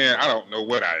 man, I don't know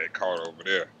what I had caught over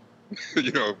there.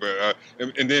 But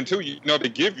and then too, they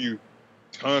give you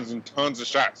tons and tons of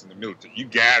shots in the military. You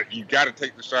got to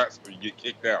take the shots or you get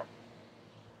kicked out.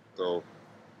 So,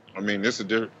 this is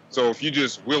different. So if you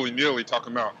just willy-nilly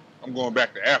talking about, I'm going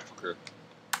back to Africa,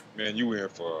 man, you in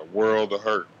for a world of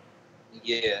hurt.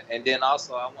 Yeah, and then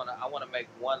also I wanna make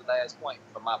one last point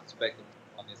from my perspective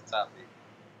on this topic.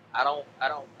 I don't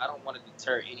want to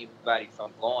deter anybody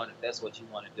from going if that's what you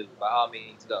want to do. By all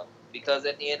means, go. Because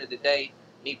at the end of the day,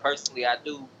 me personally, I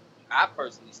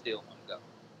personally still want to go.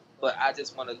 But I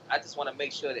just want to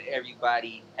make sure that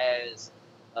everybody has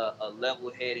a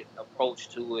level-headed approach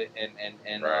to it,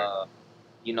 and right.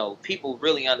 People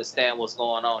really understand what's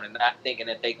going on, and not thinking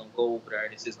that they gonna go over there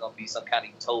and it's just gonna be some kind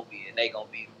of utopia, and they gonna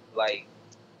be like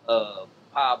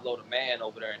Pablo the Man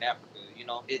over there in Africa.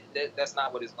 That's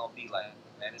not what it's gonna be like,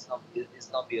 man. It's gonna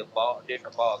be a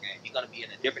different ball game. You're gonna be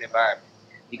in a different environment.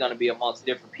 You're gonna be amongst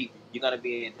different people. You're gonna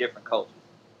be in different cultures.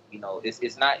 You know,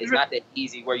 it's not that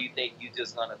easy where you think you're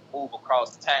just gonna move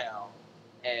across town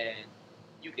and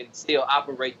you can still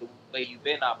operate the way you've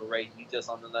been operating. You just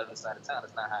on the other side of town.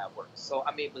 That's not how it works. So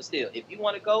I mean, but still, if you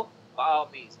want to go, by all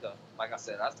means go. Like I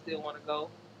said, I still want to go.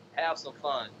 Have some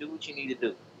fun. Do what you need to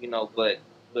do. You know, but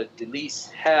at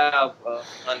least have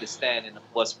understanding of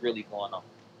what's really going on.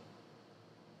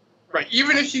 Right.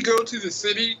 Even if you go to the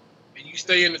city and you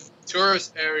stay in the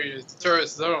tourist areas, the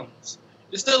tourist zones,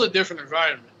 it's still a different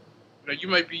environment. You know, you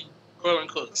might be quote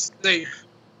unquote safe,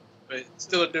 but it's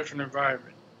still a different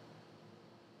environment.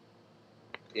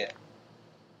 Yeah.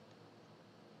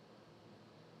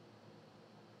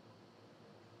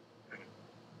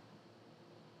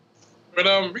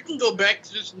 But we can go back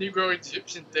to this Negro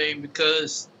Egyptian thing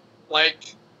because,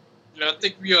 like, you know, I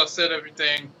think we all said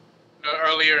everything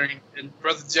earlier, and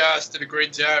Brother Josh did a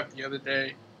great job the other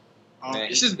day.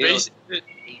 Man, It's just basic.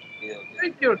 He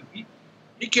killed it.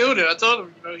 He killed it. I told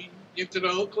him, you know, he gave to the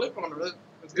whole clip on it.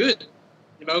 That's good.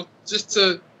 You know, just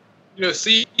to, you know,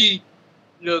 see, you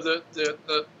know,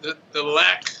 the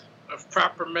lack of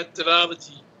proper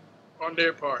methodology on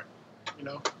their part. You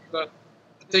know, but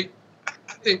I think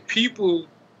people,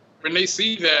 when they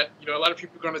see that, you know, a lot of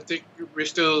people are going to think we're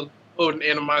still holding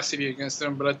animosity against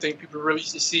them, but I think people really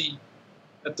should see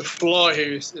that the flaw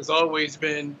here has always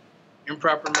been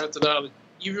improper methodology.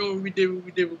 Even when we did what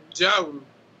we did with Jawu,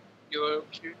 you know,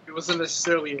 it wasn't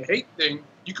necessarily a hate thing.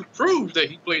 You could prove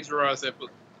that he plagiarized that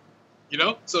book. You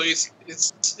know, so it's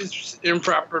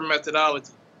improper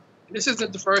methodology. And this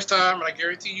isn't the first time, and I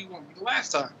guarantee you won't be the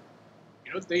last time.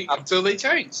 You know, until they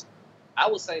change. I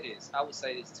would say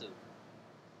this too.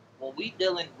 When we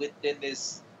dealing within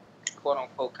this quote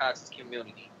unquote conscious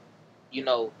community, you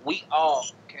know, we all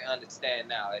can understand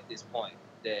now at this point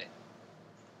that,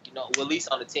 you know, well, at least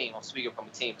on the team, I'm speaking from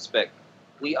a team perspective,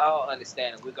 we all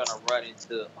understand that we're gonna run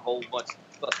into a whole bunch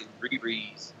of fucking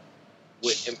rereads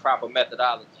with improper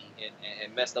methodology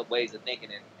and messed up ways of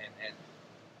thinking and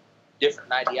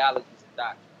different ideologies and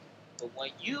doctrines. But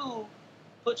when you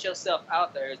put yourself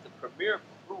out there as the premier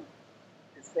group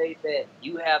to say that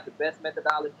you have the best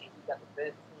methodology, you got the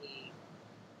best team,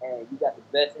 and you got the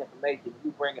best information,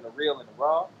 you bringing the real and the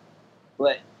raw,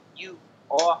 but you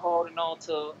are holding on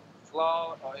to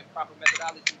flawed or improper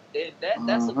methodology, then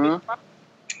that's a big problem.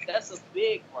 That's a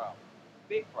big problem.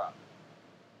 Big problem.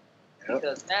 Yep.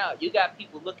 Because now you got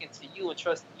people looking to you and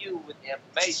trusting you with the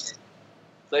information,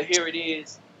 but here it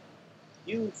is,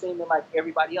 you seeming like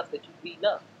everybody else that you beating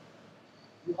up.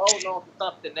 You hold on to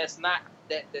something that's not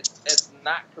that's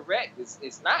not correct.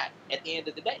 It's not at the end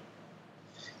of the day.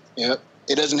 Yep.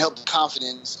 It doesn't help the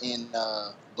confidence in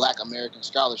Black American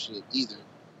scholarship either,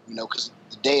 you know, because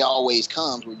the day always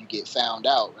comes where you get found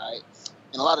out, right?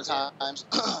 And a lot of times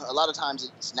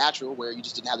it's natural where you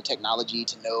just didn't have the technology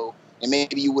to know, and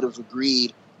maybe you would have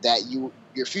agreed that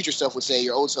your future self would say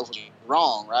your old self was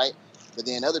wrong, right? But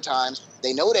then other times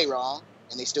they know they wrong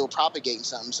and they still propagating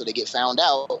something, so they get found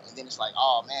out, and then it's like,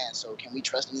 oh man, so can we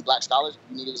trust any Black scholars?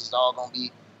 You niggas is all gonna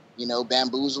be, you know,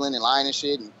 bamboozling and lying and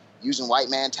shit and using white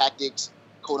man tactics,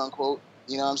 quote unquote,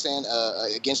 you know what I'm saying,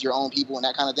 against your own people and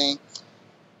that kind of thing.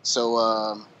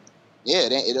 So yeah,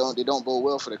 it don't bode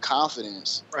well for the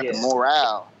confidence, right? The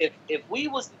morale. If we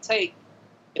was to take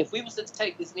this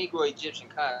Negro Egyptian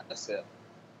concept,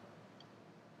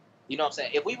 you know what I'm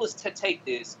saying? If we was to take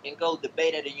this and go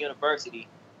debate at a university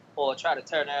or try to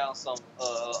turn down some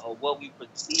what we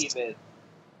perceive as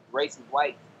racist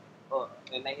whites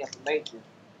in their information,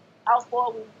 how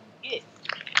far would we get?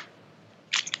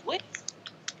 What?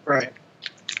 Right.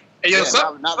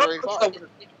 And not very far.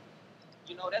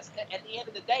 You know, that's at the end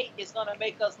of the day, it's gonna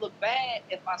make us look bad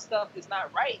if our stuff is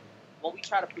not right when we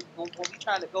trying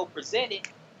to go present it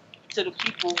to the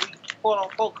people we quote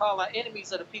unquote call our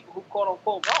enemies, or the people who quote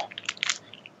unquote wrong.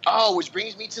 Oh, which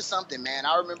brings me to something, man.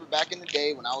 I remember back in the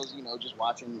day when I was, you know, just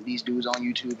watching these dudes on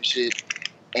YouTube and shit,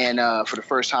 and for the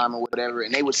first time or whatever,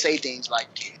 and they would say things like,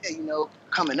 yeah, you know,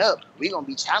 coming up, we're gonna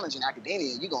be challenging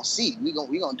academia. You're gonna see, we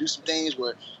gonna do some things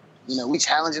where, you know, we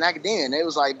challenging academia. And they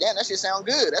was like, damn, that shit sound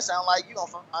good. That sound like you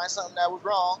gonna find something that was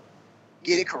wrong,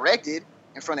 get it corrected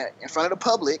in front of the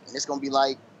public, and it's gonna be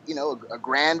like, you know, a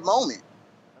grand moment.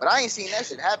 But I ain't seen that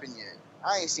shit happen yet.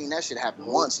 I ain't seen that shit happen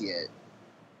once yet.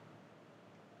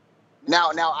 Now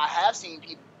I have seen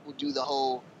people do the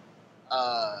whole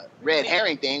red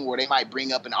herring thing where they might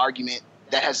bring up an argument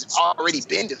that has already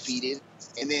been defeated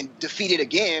and then defeat it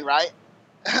again, right?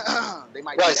 They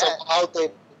might do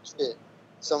that.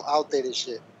 Some outdated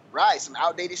shit. Right, some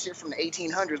outdated shit from the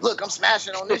 1800s. Look, I'm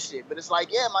smashing on this shit. But it's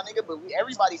like, yeah, my nigga, but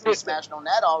everybody's been smashing on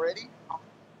that already.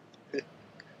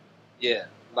 Yeah,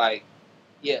 like,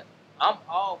 yeah. I'm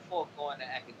all for going to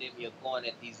academia, going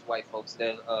at these white folks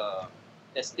that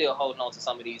still holding on to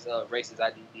some of these racist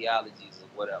ideologies or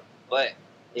whatever. But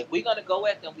if we're gonna go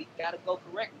at them, we gotta go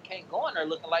correct. We can't go in there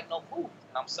looking like no fools.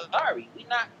 And I'm sorry, we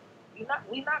not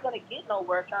gonna get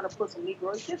nowhere trying to put some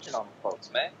Negroization on them folks,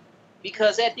 man.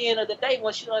 Because at the end of the day,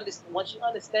 once you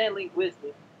understand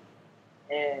linguistics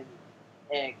and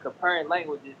comparing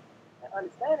languages and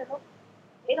understanding them,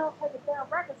 it don't take a damn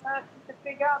rocket science to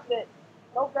figure out that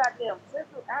no goddamn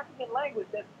Central African language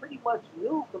that's pretty much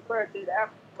new compared to the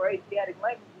Afro-Asiatic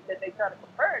languages that they try to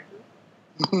compare it to.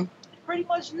 It's pretty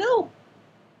much new.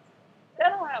 That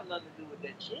don't have nothing to do with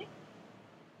that shit.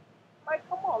 Like,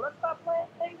 come on, let's stop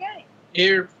playing games.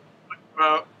 Here,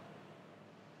 I'm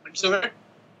sorry.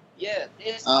 Yeah,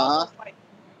 it's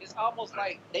almost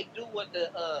like they do what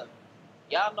the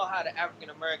y'all know how the African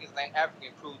Americans and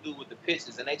African crew do with the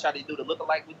pictures, and they try to do the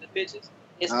lookalike with the pictures.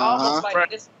 It's almost like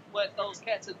this is what those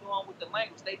cats are doing with the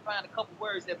language. They find a couple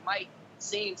words that might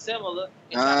seem similar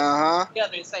and try to put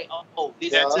together and say, "Oh,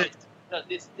 this is it.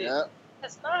 This is it." Yeah.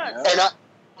 That's not. And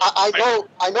I know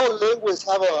linguists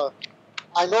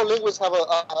have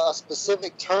a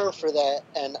specific term for that,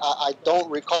 and I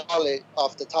don't recall it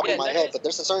off the top of my head. But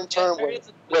there's a certain term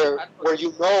where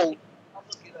you know.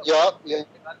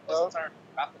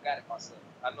 I forgot it myself.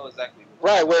 I know exactly.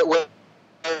 Right, where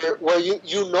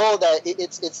you know that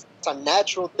it's a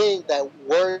natural thing that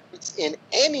words in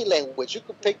any language. You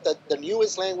could pick the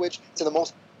newest language to the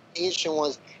most ancient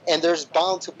ones, and there's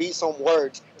bound to be some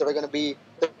words that are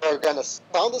gonna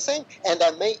sound the same, and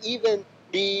that may even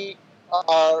be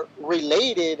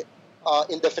related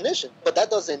in definition. But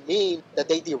that doesn't mean that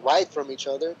they derive from each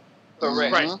other.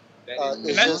 Correct. Right. I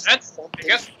guess what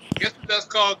that's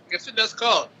called. It's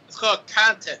called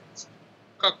context. It's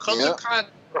called cultural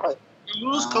context. Right.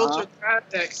 You lose cultural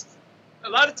context. A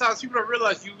lot of times people don't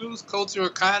realize you lose cultural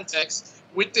context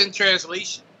within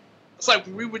translation. It's like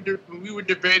when we were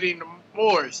debating the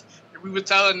Moors, and we were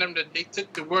telling them that they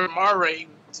took the word mare,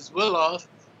 which is will of,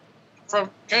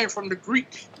 came from the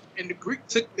Greek, and the Greek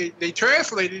they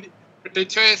translated it, but they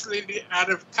translated it out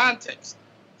of context.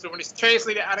 So when it's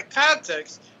translated out of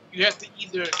context, you have to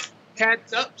either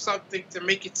catch up something to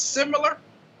make it similar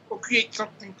or create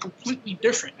something completely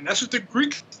different. And that's what the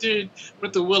Greeks did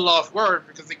with the will-off word,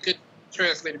 because they couldn't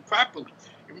translate it properly.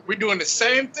 And we're doing the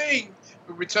same thing,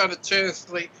 but we're trying to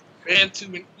translate Bantu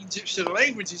and Egyptian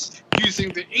languages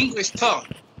using the English tongue.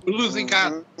 We're losing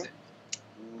context.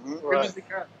 We're losing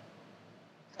context.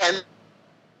 And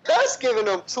that's giving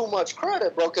them too much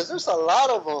credit, bro, because there's a lot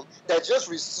of them that just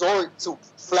resort to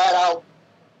flat-out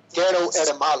ghetto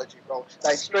etymology, bro.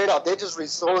 Like, straight up, they just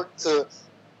resort to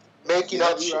making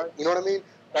up shit. You know what I mean?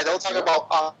 Like, they'll talk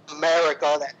about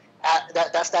America,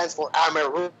 that stands for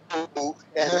Amaru. And, like,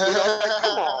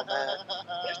 come on, man.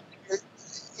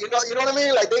 You know what I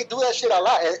mean? Like, they do that shit a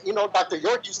lot. And, Dr.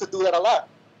 York used to do that a lot.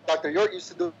 Dr. York used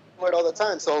to do it all the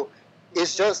time. So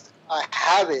it's just a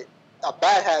habit, a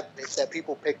bad habit that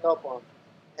people picked up on,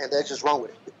 and they just run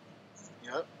with it.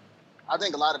 Yep. I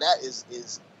think a lot of that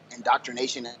is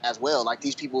indoctrination as well. Like,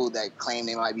 these people that claim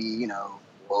they might be,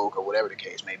 woke or whatever the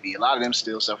case may be, a lot of them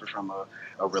still suffer from a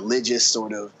religious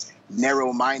sort of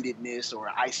narrow-mindedness or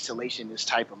isolationist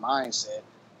type of mindset.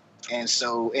 And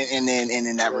so, and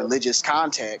in that religious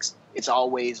context, it's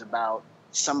always about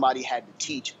somebody had to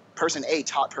teach. Person A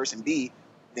taught person B,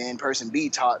 then person B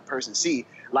taught person C.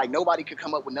 Like, nobody could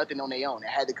come up with nothing on their own. It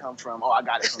had to come from, I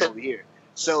got it from over here.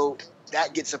 So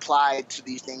that gets applied to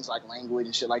these things like language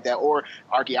and shit like that, or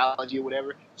archaeology or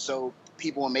whatever. So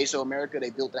people in Mesoamerica, they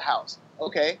built the house.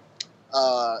 Okay.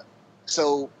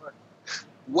 So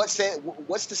what's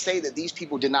to say that these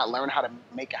people did not learn how to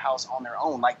make a house on their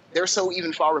own? Like, they're so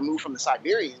even far removed from the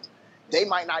Siberians, they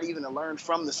might not even have learned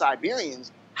from the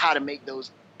Siberians how to make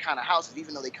those kind of houses,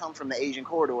 even though they come from the Asian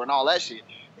corridor and all that shit.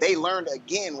 They learned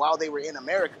again while they were in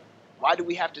America. Why do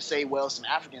we have to say, well, some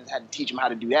Africans had to teach them how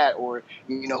to do that, or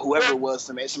whoever it was,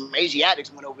 some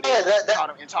Asiatics went over there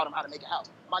and taught them how to make a house?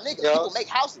 My nigga, people make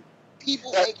houses.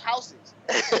 People make houses.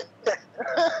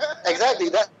 Exactly.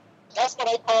 That's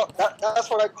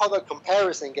what I call the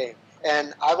comparison game.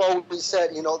 And I've always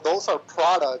said, those are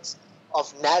products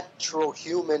of natural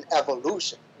human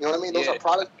evolution. You know what I mean? Those are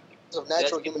products of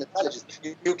natural human intelligence.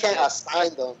 You can't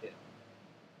assign them.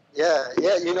 Yeah,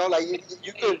 like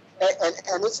you could,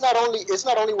 and it's not only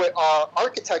with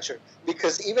architecture,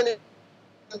 because even in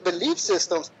belief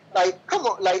systems, like, come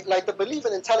on, like the belief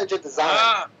in intelligent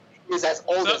design is as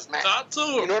old as man.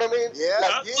 You know what I mean?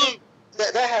 Yeah,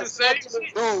 that has nothing to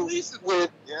do with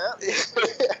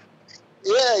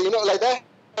like that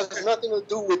has nothing to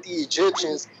do with the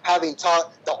Egyptians having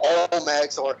taught the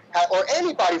Olmecs or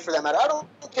anybody for that matter. I don't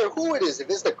care who it is. If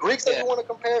it's the Greeks that you want to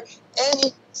compare,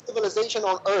 any civilization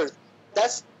on Earth,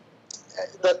 that's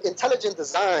the intelligent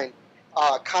design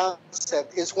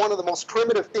concept is one of the most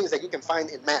primitive things that you can find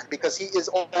in man, because he is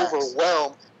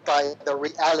overwhelmed by the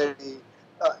reality,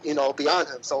 beyond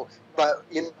him. So, but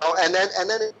and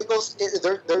then it goes.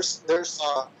 There's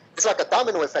it's like a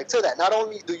domino effect to that. Not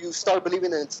only do you start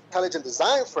believing in intelligent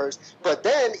design first, but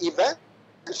then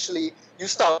eventually you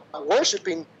start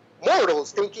worshiping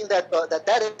mortals, thinking that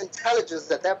that intelligence,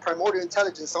 that primordial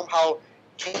intelligence somehow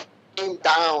came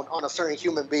down on a certain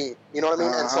human being. You know what I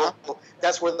mean? And so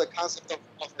that's where the concept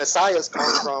of messiahs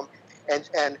comes from.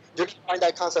 And you can find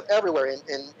that concept everywhere in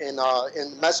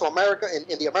Mesoamerica,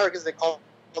 in the Americas they call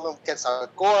them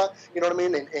Quetzalcoatl, you know what I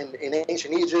mean? In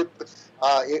ancient Egypt,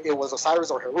 it was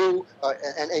Osiris or Heru,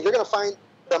 and you're going to find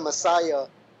the Messiah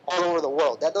all over the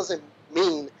world. That doesn't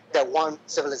mean that one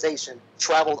civilization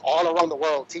traveled all around the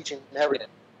world teaching everything.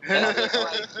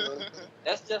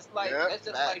 That's just like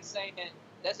saying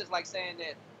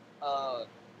that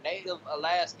Native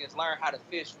Alaskans learn how to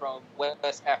fish from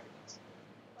West Africans.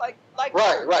 Like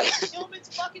right. Humans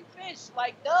fucking fish.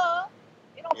 Like, duh.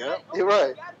 You know, you're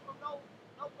right. Got it from no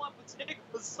one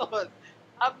particular source.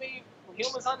 I mean,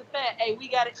 humans understand. Hey, we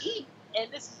gotta eat,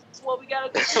 and this is what we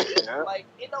gotta do. Like,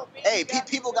 it don't mean. Hey,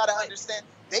 people gotta understand.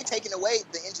 They taking away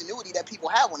the ingenuity that people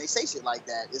have when they say shit like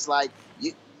that. It's like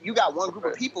you got one group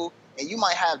of people, and you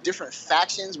might have different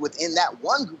factions within that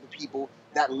one group of people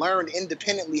that learned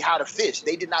independently how to fish.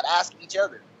 They did not ask each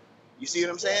other. You see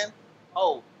what I'm saying?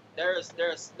 Oh, there's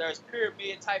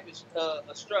pyramid type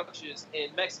of structures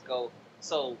in Mexico.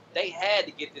 So they had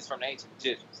to get this from the ancient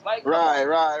Egyptians. Like, right.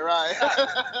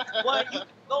 Well, you can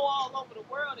go all over the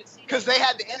world and see. Because they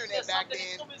had the internet back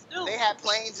then. They had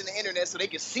planes and the internet, so they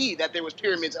could see that there was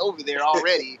pyramids over there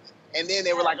already. And then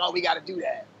they were like, "Oh, we got to do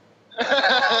that."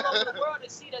 All over the world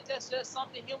and see that that's just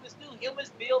something humans do. Humans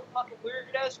build fucking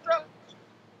weird ass structures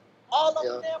all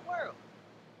over the damn world.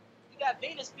 You got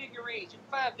Venus figurines. You can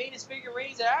find Venus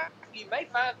figurines in Africa. You may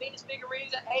find Venus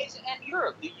figurines in Asia and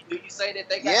Europe. Do you say that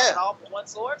they got it all from one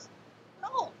source?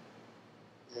 No.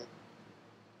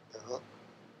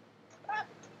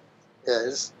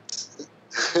 It's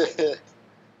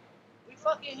we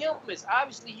fucking humans.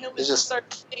 Obviously, humans do certain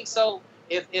things. So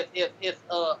if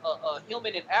a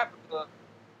human in Africa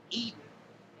eating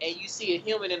and you see a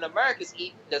human in America's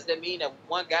eating, does that mean that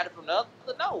one got it from the other?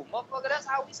 No, motherfucker. That's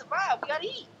how we survive. We gotta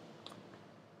eat.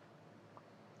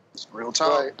 Real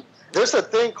talk. Right. There's a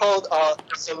thing called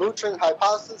solution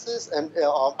hypothesis, and I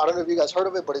don't know if you guys heard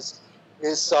of it, but it's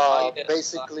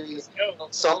basically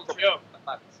something.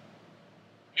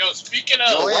 Yo, speaking of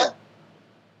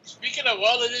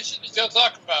all of this shit that y'all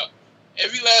talking about,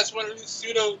 every last one of these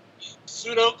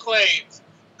pseudo claims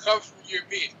come from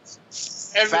Europeans.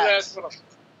 Every last one of them.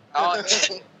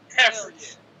 Every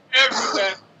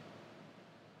last.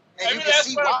 And you can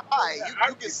see why.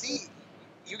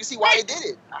 You can see why they did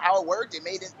it. How it worked. It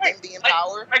made them be in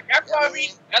power. That's why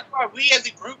we as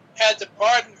a group had to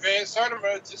pardon Van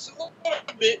Sartema just a little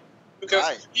bit,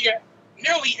 because he got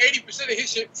nearly 80% of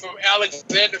his shit from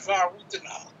Alexander von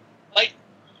Rutenau. Like,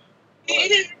 he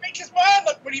didn't make his mind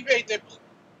up when he made that book.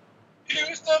 It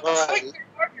was the conflicting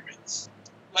arguments.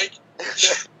 Like,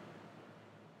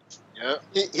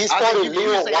 he started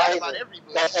Leo about every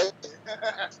book.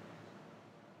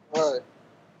 What?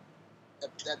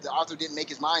 That the author didn't make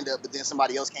his mind up, but then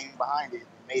somebody else came behind it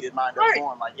and made his mind up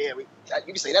for him. Like, you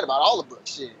can say that about all the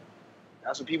books. Shit,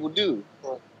 that's what people do.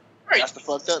 That's the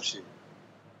fucked up shit.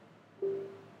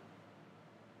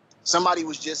 Somebody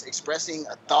was just expressing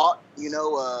a thought,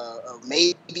 of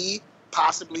maybe,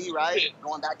 possibly, right?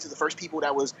 Going back to the first people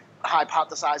that was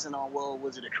hypothesizing on, well,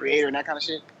 was it a creator and that kind of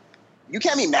shit. You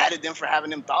can't be mad at them for having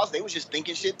them thoughts. They was just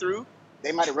thinking shit through.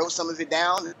 They might have wrote some of it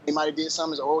down. They might have did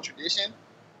some as oral tradition.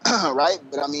 Right,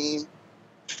 but I mean,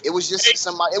 it was just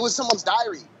someone's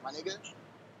diary, my nigga.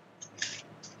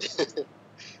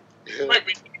 Right,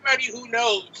 but anybody who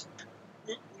knows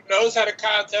how to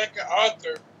contact an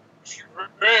author, if you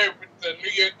read with the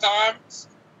New York Times,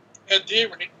 and did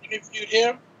when they interviewed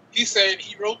him, he said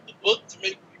he wrote the book to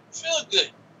make people feel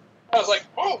good. I was like,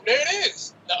 oh, there it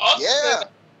is. The author says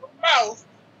mouth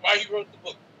why he wrote the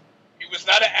book. It was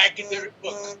not an academic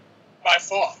book, by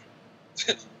far.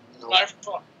 By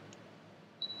far.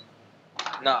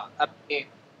 No, I mean,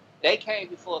 they came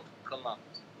before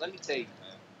Columbus. Let me tell you,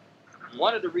 man.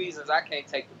 One of the reasons I can't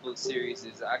take the book serious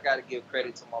is I got to give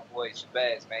credit to my boy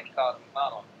Shabazz, man. He called me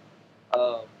out on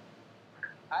it.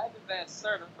 Ivan Van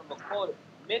Sertima recorded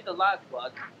mythological,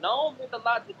 a known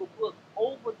mythological book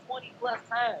over 20 plus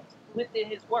times within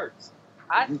his works.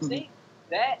 I think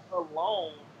that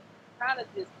alone kind of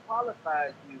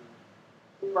disqualifies you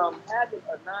from having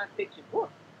a nonfiction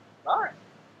book. All right.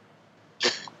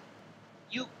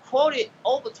 You quoted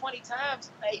over 20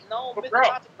 times a known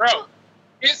mythological book.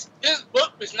 His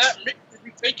book was not meant to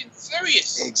be taken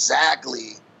serious.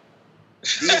 Exactly.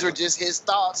 These are just his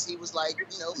thoughts. He was like,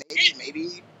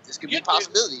 maybe this could be a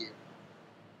possibility here.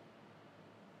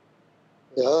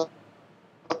 Yeah.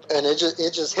 And it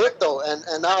just hit though,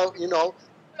 and now and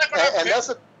that's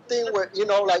the thing where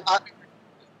like like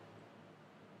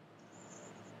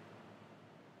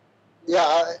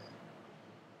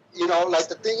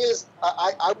the thing is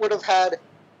I would have had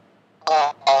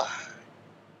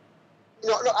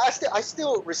I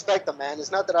still respect the man.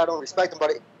 It's not that I don't respect him,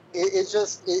 but it's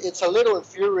just it's a little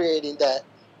infuriating that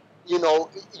you're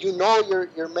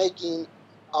making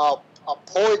a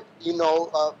point,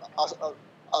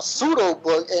 a pseudo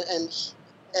book,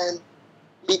 and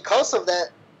because of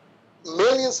that,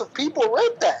 millions of people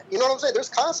read that. You know what I'm saying? There's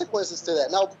consequences to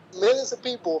that. Now, millions of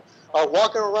people are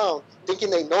walking around thinking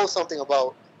they know something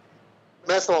about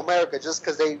Mesoamerica just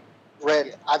because they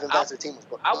read Ivan Vanzertima's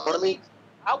book. You know what I mean?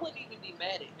 I wouldn't even be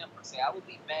mad at him per se. I would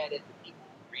be mad at the people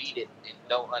who read it and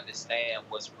don't understand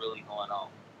what's really going on.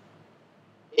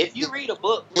 If you read a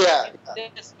book,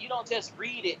 you don't just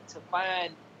read it to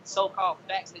find so-called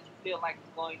facts that you feel like is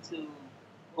going to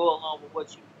go along with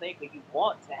what you think or you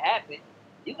want to happen.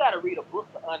 You got to read a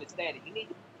book to understand it. You need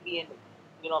to be in the,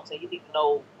 you know what I'm saying? You need to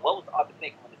know what was the author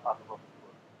thinking when they talked about the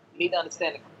book. You need to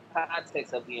understand the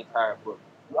context of the entire book.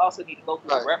 You also need to go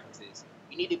through the references.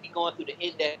 You need to be going through the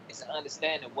index and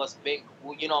understanding what's been,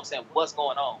 you know what I'm saying, what's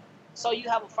going on. So you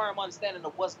have a firm understanding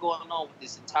of what's going on with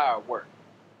this entire work.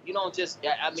 You don't just,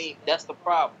 that's the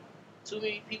problem. Too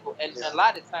many people, and a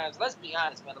lot of times, let's be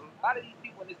honest, man, a lot of these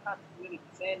people in this country really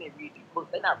saying they read these books,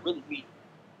 they're not really reading.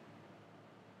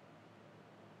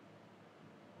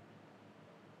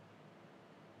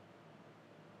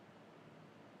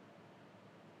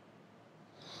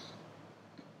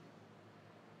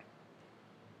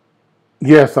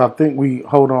 Yes, I think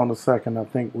hold on a second. I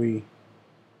think we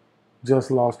just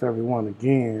lost everyone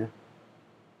again.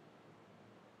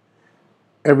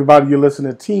 Everybody, you're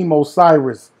listening to Team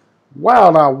Osiris,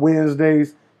 Wild Out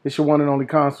Wednesdays. It's your one and only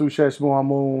Kansu Sheshmu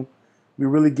Moon. We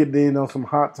really get in on some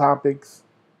hot topics.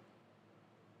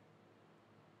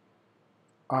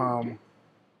 And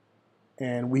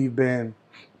we've been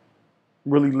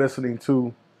really listening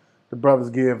to the brothers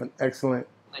give an excellent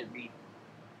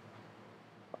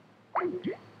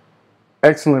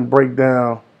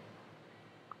breakdown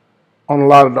on a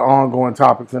lot of the ongoing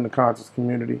topics in the conscious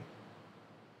community.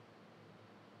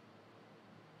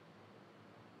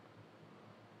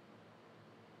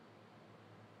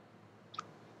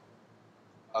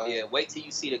 Oh yeah, wait till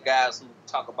you see the guys who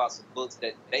talk about some books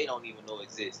that they don't even know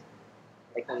exist.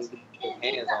 They can't even get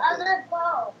their hands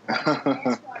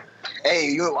on.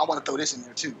 Hey, I want to throw this in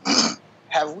there too.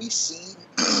 Have we seen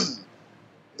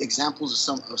examples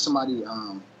of somebody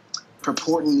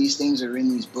purporting these things that are in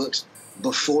these books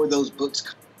before those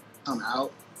books come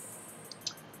out?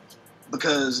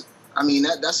 Because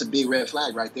that's a big red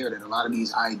flag right there. That a lot of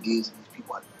these ideas, these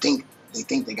people think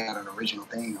they got an original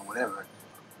thing or whatever.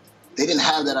 They didn't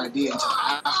have that idea until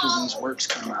after these works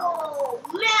come out.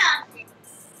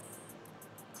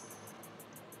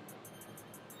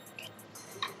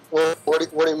 What do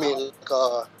you mean?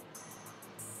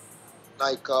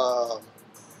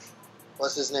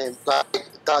 What's his name? Like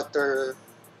Dr.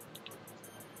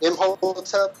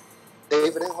 Imhotep?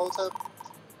 David Imhotep?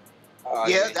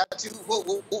 Yeah, that too.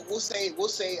 We'll say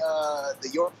the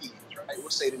Yorkians, right? We'll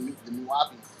say the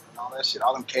Nuwapians and all that shit,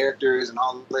 all them characters and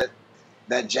all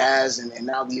that jazz, and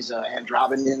now these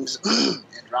Andromedans,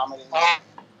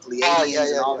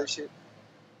 Pleiadians, and all this shit.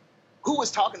 Who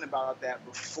was talking about that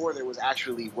before there was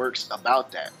actually works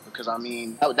about that? Because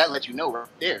that lets you know right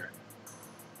there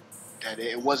that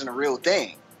it wasn't a real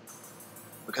thing.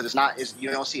 Because you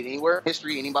don't see it anywhere in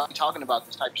history, anybody talking about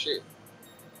this type of shit.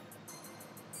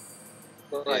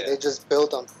 Right, they just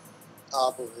built on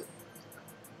top of it.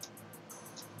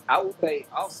 I would say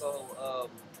also,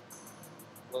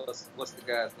 what's the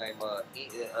guy's name?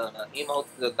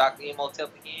 Dr.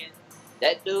 Imhotep again.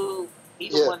 That dude, he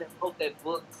the one that wrote that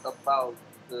book about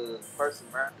the first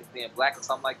Americans being black or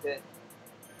something like that.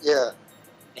 Yeah.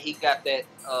 And he got that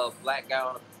black guy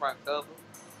on the front cover.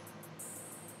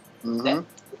 Mm-hmm.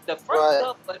 The front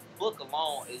cover of the book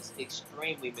alone is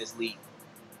extremely misleading.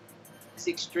 It's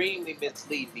extremely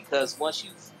misleading because once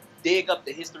you dig up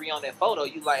the history on that photo,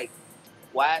 you like,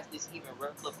 why is this even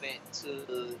relevant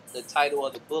to the title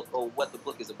of the book or what the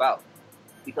book is about?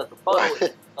 Because the photo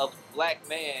is of a black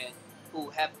man who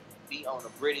happened to be on a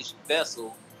British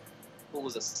vessel, who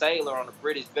was a sailor on a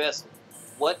British vessel.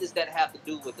 What does that have to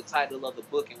do with the title of the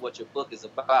book and what your book is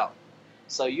about?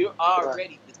 So you're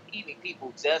already deceiving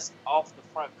people just off the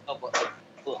front cover of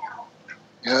the book.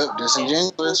 Yep,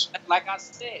 disingenuous. Like I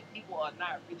said, people are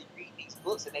not really reading these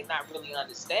books and they not really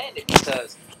understand it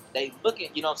because they look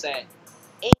at, you know what I'm saying,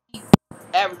 any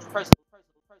average person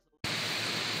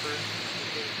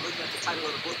look at the title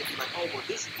of the book and be like, oh, well,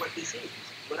 this is what this is,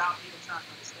 without even trying to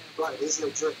understand what it is.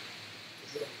 It's legit.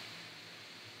 You know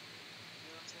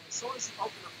what I'm saying? As soon as you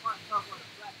open the front cover of the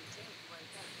flap, it tells you right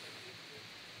there that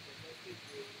that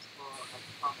picture is from a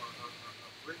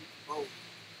British boat.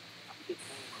 I forget the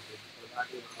name of it because I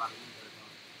did a lot of research on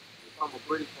it. It's from a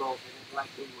British boat, and that black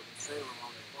dude was a sailor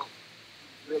on that boat.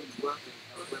 He really wasn't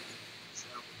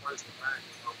himself the person behind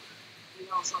it over there. You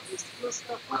know, so it's good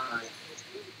stuff like that. It's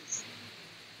really deceiving.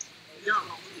 And you don't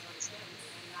really understand it.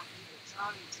 And they're not even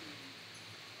trying to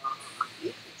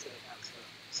get into that kind of stuff.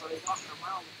 So they're walking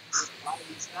around with a lot of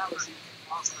these fallacies and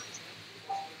false understandings.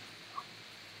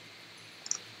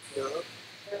 Yeah.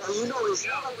 And you know, it's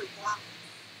not a requirement.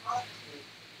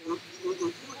 If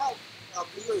you have a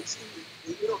PhD,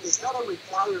 you know, it's not a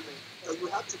requirement that you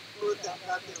have to put that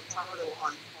goddamn title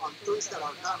on things that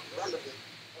are not relevant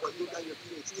when you got your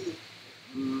PhD.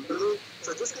 Mm-hmm.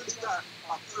 So just because you got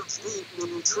a PhD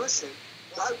in nutrition,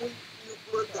 why would you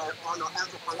put that on an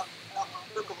anthropology?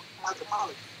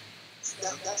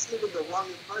 That's giving the wrong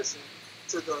impression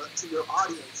to your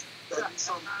audience that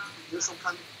you're some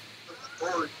kind of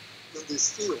authority in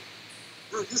this field.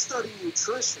 Dude, you study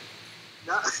nutrition,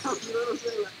 not you know what I'm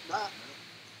saying? Like,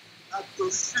 not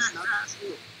this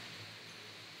field.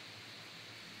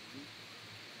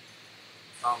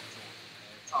 Talk to him,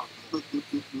 man. Talk to him.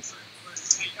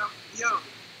 Yo,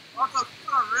 also, you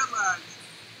gotta realize,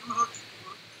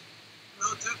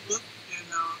 that book and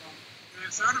the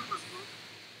O.S.I.R.I.S book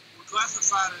were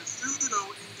classified as pseudo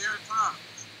in their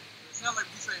times. It's not like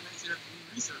we say next year after new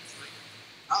research. Like,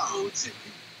 oh shit,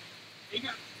 they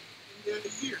got in there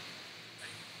a year.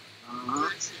 Like,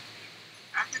 that shit.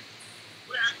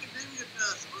 What academia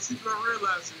does, what people don't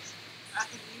realize is,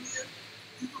 academia,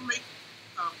 people make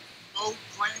bold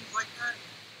claims like that.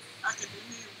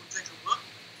 Academia will take a look,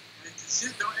 and if the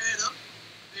shit don't add up,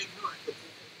 they ignore it.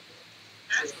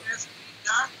 As any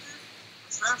doctor,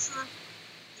 professor,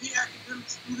 any academic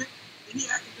student, any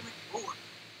academic board,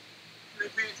 they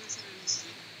pay attention to this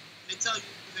shit. And they tell you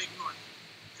because they ignore it.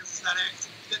 Because it's not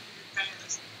actually, it doesn't even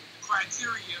pass the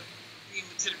criteria of being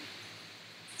legitimate.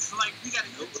 So, like, we got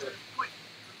to get to the point.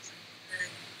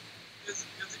 And does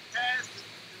it pass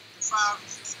the 5 or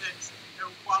 6 steps that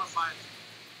will qualify it?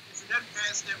 If it doesn't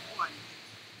pass step 1,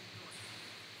 ignore it.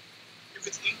 If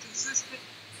it's inconsistent,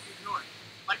 ignore it.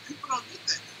 Like, people don't get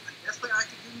that. Like, that's what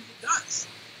academia does.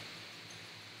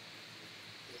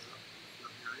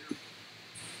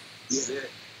 Yeah.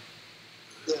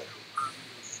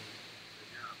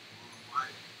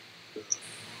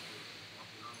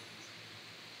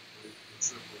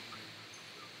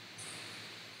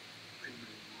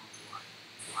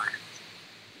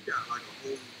 You got like a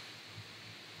whole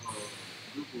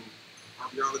group of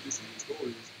archaeologists and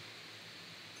historians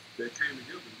that came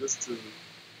together just to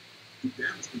do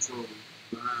damage control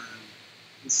behind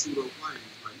his pseudo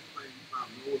claims. Like he claimed he found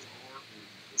Noah's Ark and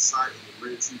the site of the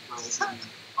Red Sea crossing.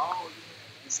 Oh,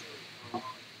 yeah.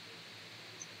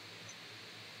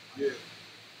 Yeah.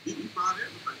 He found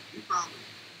everything. He found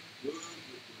the blood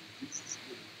with the Jesus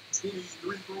with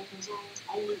 23 chromosomes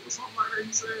only or something like that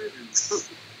he said. And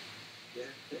Yeah,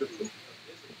 this is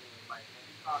like, and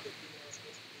he called it U.S.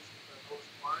 expedition for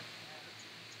O.S.I.R.I.S.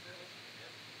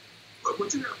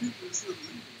 But you got people that still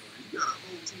believe in it. You got a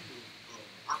whole team of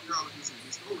archaeologists and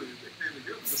historians that came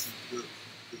together just to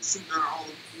shoot down all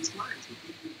of these claims. The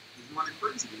people is running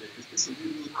crazy today. It's some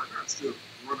videos right now still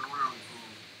running around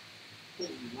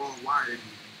quoting the wrong wire and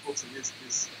posting his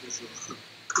spiders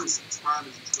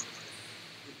and stuff like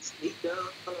that. He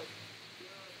does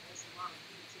has a lot of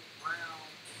pieces brown,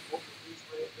 open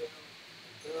Israel,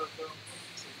 and dug up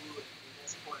some wood, and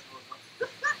that's the point goes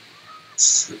up.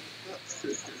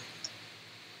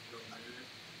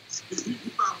 He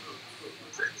found a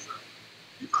check site.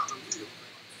 He found a wheel.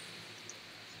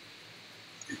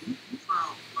 He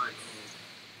found like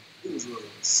it was a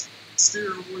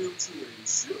steering wheel to a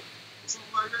ship or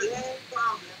something like that. Yeah, He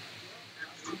found it.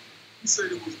 And he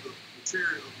said it was the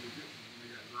chariot of the Egyptians when they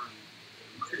got drowned.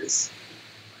 Yes.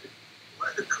 Like,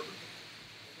 what?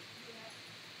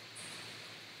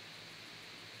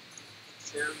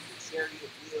 Chariot.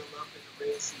 chariot wheel up in the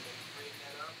Red Sea. They bring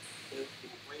that up. They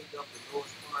bring up the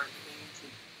O.S.I.R.I.S things,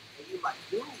 and you're like,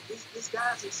 dude, this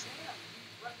guy's a sham.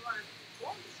 You running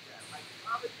before this guy. Like,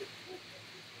 already the proof that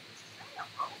this is a sham,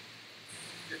 bro.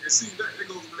 And see, that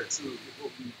goes back to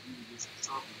what we were just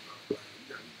talking about. Like, you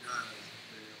got these guys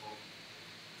that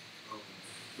are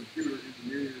computer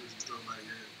engineers and stuff like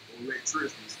that, or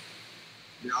electricians.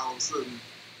 Then all of a sudden,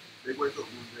 they wake up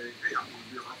one day, hey, I want to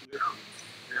be an archaeologist.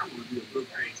 Hey, I want to be a book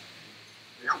painter.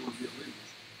 Hey, I want to be a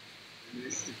linguist.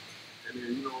 And then,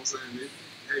 you know what I'm saying?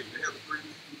 They have the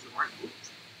freedom to write books.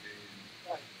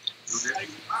 And so that's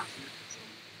the option. So,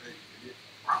 hey, they get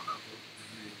proud of it.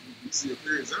 And we see a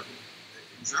clear example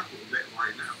of that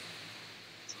right now.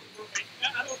 So,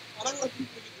 I don't want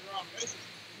people to get the wrong message.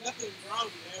 There's nothing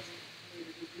wrong with having a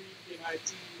degree in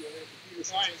IT or computer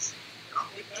science. Know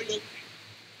your lane.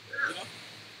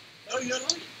 Know your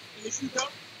lane. And if you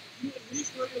don't, you at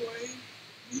least know your lane,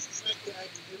 at least respect the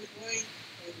academic lane,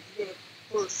 and if you're going to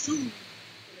pursue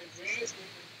an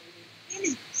advancement in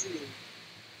any field,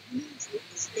 use the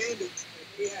standards that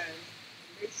they have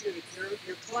and make sure that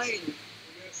your claim and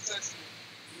your assessment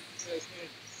meets those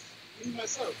standards. Me,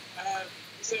 myself, I have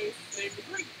the same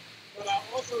degree, but I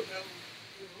also know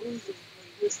the rules of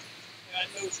linguistics, and I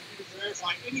know for you to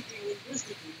verify anything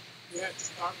linguistically, you have to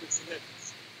start with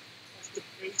semantics. That's the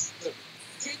base of it.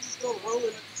 You can't just go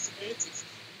rolling up the semantics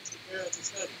and use comparative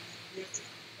studies. You have to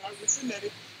start with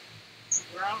semantics,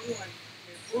 ground one,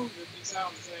 and prove that they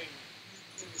sound the same.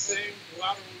 Using the same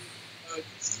lateral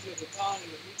uses of the tongue and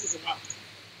the reaches of mouth.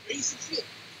 Basic shit.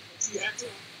 But you have to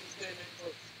understand that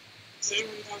first. Same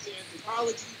when it comes to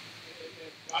anthropology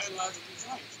and biological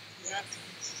science. You have to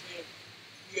use the standard.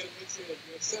 You got to make sure that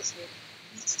your assessment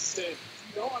meets the standard. If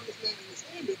you don't understand the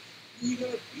standard, you're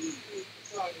going to be a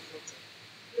science rotator.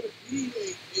 You're going to be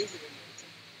a David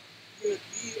rotator. You're going to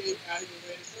be a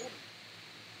Ayurvedic study.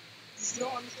 If you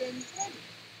don't understand the standard.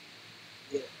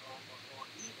 Yeah,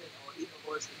 or even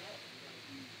worse than that, you're going to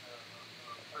be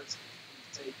a person who's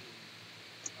taking,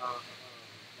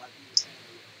 like you were saying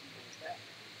a few minutes back,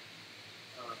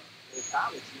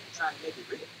 ecology and trying to make it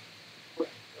real.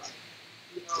 Right.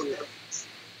 You know, that's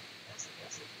a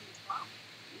huge problem.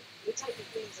 You're taking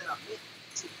things that are meant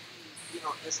to be,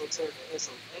 esoteric or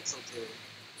exoteric,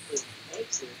 because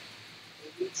nature,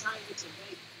 and you're trying to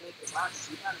make it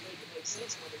logical. You got to make it make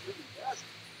sense when it really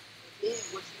doesn't. And then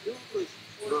what you do is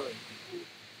you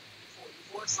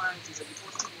force scientists and you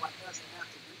force people like us to have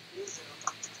to revisit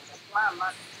them and apply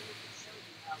logic to it and show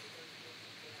you how it doesn't make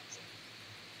any damn sense.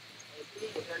 And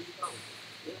then there you go.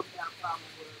 Then we got a problem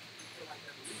where people feel like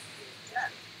their belief is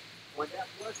shattered. When that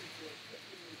wasn't the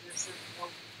opinion, it was just the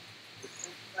simple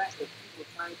fact that people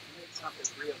are trying to make something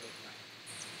real in life.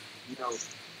 You know,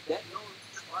 that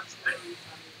art story, I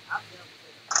mean, I've dealt with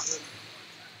it a million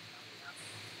time.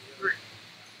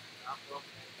 I've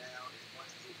broken that down as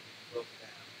much as it can be broken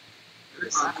down.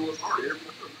 it's not O.S.I.R.I.S every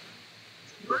time.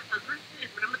 Agree,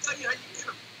 but I'm going to tell you how you get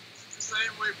them. It's the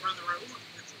same way Brother Raoul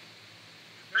gets them.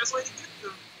 The best way to get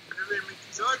them, whenever they make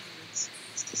these arguments,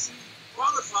 is to see,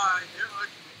 qualify their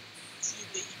argument, and see if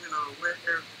they even are aware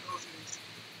of the culture they speak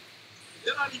on. If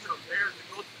they're not even aware of the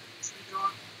culture they speak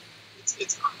on,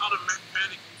 it's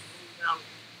automatically ruled out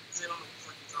because they don't know what the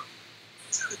fuck you're talking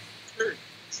about. Period.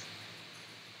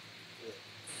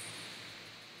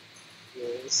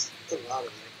 Yeah, it's a lot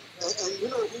of it. And you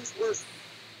know who's worse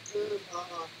than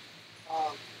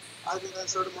I've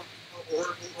heard him or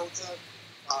Imhotep?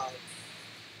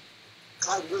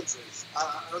 Clyde Winters. I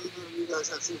don't know if you guys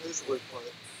have seen his work,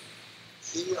 but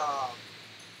he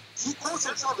quotes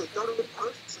himself in third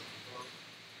person, bro.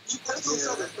 He quotes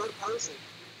himself in third person.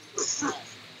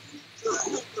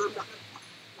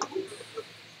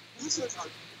 He's just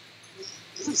like,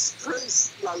 he's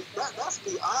crazy. Like, that's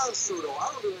beyond pseudo.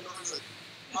 I don't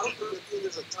even think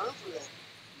there's a term for that.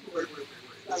 Wait.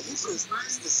 Like, he's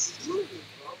deceiving,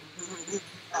 bro.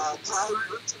 Clyde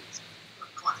Winters.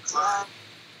 Clyde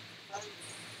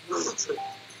Winters.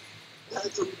 That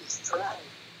dude is trash.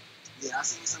 Yeah, I've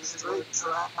seen some of his work.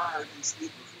 I heard him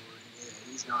speak before.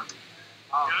 Yeah, he's garbage.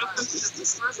 This is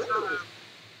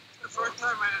the first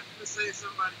time I had to say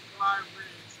somebody Clyde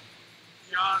Winters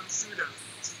beyond pseudo.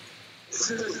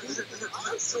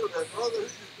 I'm pseudo, bro.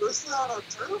 There's not a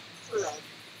term for that.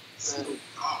 Pseudo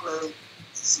God.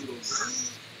 Pseudo God.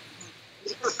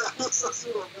 That's a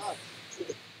pseudo God.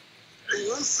 He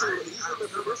is pseudo. He's I've in the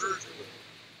never position heard to it.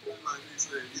 like they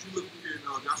say, if you look in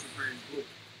Joshua Payne's book,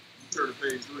 you turn to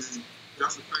page 3,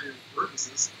 Joshua Payne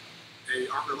references a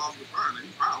archaeological find that he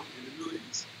found in the Middle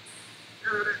East.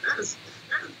 Yeah, that is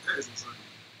insane.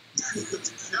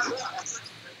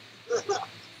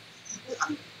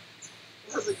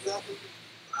 That's exactly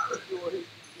what he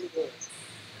does.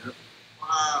 Yep.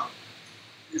 Wow.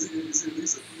 Is he at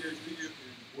least a PhD in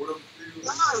whatever field?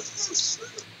 Nah, he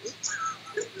shit.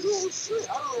 He ain't shit.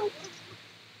 I don't know.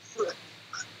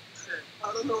 I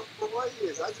don't know what he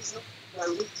is. I just know like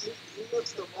he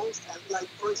makes the most. And like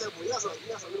for example, he has a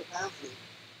little pamphlet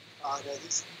that he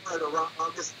spread around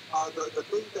because the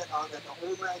thing that that the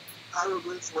O.S.I.R.I.S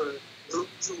hieroglyphs were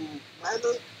linked to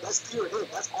mandate. That's pure him.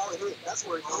 That's all him. That's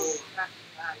where it goes.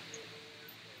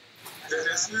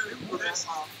 That's him. That's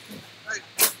like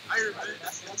Iron Man.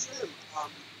 That's him.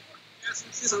 That's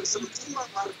So him. so the thing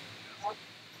about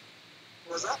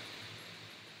was that?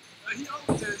 He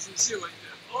always has some shit like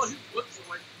that. All his books are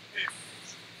like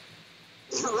pamphlets.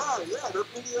 Right, yeah, the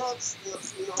PDFs,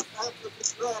 you know, pamphlet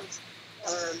drugs,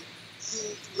 and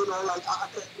he, you know, like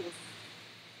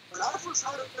when I first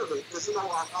heard of it, because you know,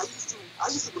 I used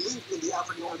to believe in the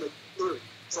African American theory,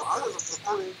 so I was a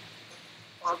proponent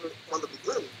of it from the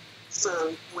beginning.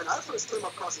 So when I first came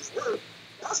across his work,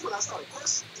 that's when I started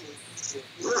questioning shit.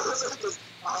 You know what I'm saying? Because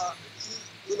he,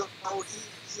 you know,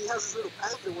 he has this little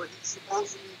pamphlet where he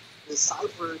supposedly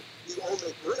deciphered the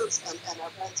Olmec glyphs, and at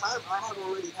that time I had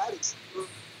already had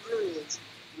experience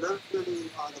learning the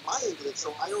Mayan glyphs,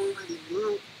 so I already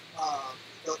knew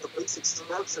the basic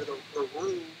structure, the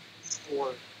rules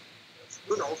for,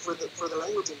 you know, for the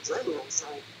language in general. So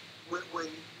when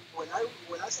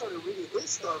I started reading his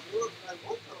stuff, it was like,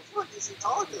 what the fuck is he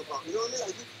talking about? You know what I mean?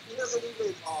 Like he doesn't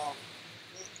even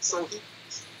so he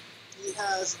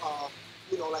has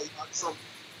you know, like some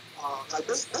like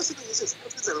basically it's just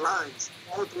edges and lines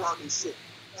all throughout his shit,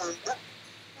 and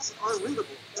that's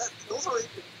unreadable. Those aren't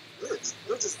even words.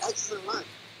 They're just X's and lines,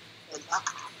 and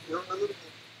you know what I mean?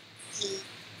 He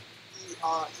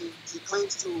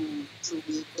claims to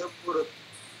be able to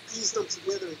piece them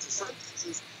together into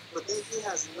sentences, but then he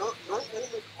has no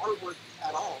Olmec artwork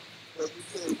at all that you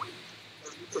can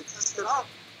test it out.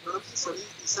 You know what I mean? So he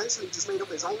essentially just made up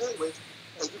his own language,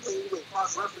 and you can't even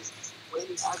cross-reference with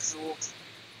any actual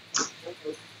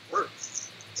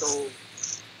works. So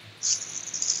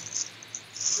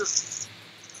just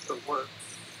the work.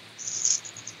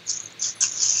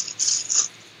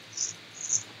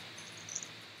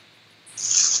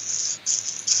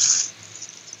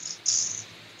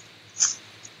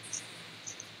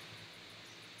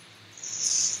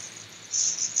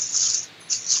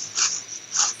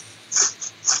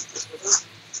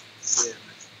 Yeah, man.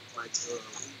 Like, we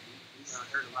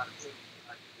heard a lot of things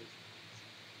like this.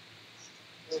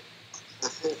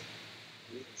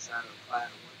 We can shot up cloud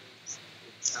windows. We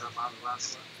can shut up all the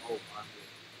rocks. Oh, my goodness.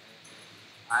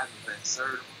 I haven't been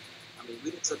served. I mean, we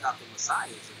done took out the Messiah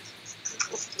for this.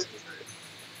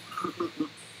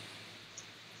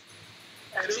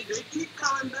 And they keep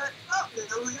coming back up, man.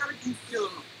 We gotta keep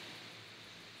killing them.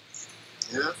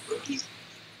 Yeah.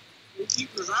 They keep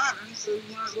resigning, so we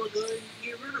might as well go ahead and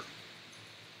get rid of them.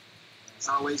 It's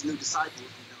always new disciples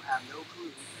who don't have no clue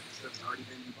that this stuff's already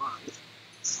been debunked.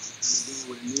 And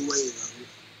with a new wave of it.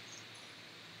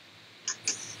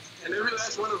 And every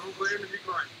last one of them claim to be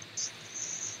Christ.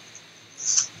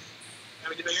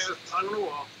 Gotta get their ass tongue on the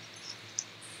wall.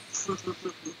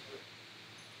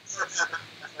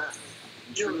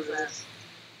 True that.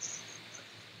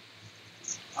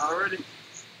 Already.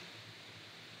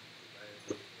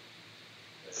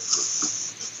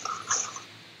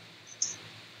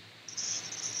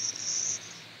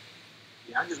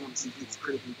 Yeah, I just want to see people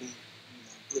critically think,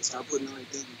 you know, start putting on their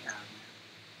thinking cap, man.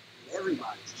 And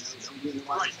everybody, you know, don't get in the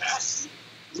Right, that's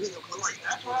even though close right,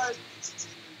 that's right. He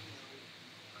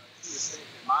was saying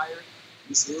admired,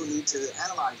 we still need to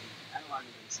analyze it.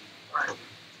 Right.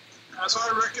 That's why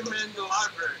I recommend the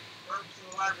library. The purpose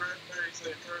of the library is to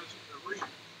encourage people to read. The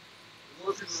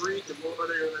more people read, the more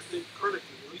they're going to think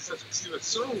critically. At least that's what you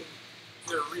assume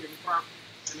they're reading properly.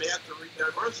 And they have to read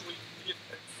diversely to get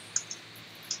that.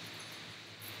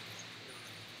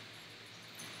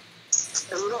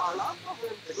 And you know, a lot of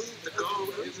them, The goal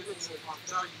isn't to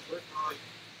tell you what, like,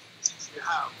 teach you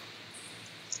how.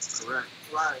 Correct.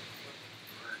 right,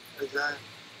 exactly.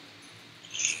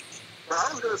 But I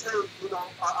was gonna say, you know,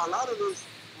 a lot of this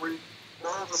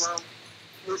revolves around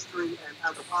history and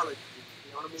anthropology.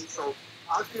 You know what I mean? So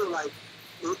I feel like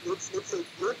it's a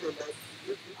given that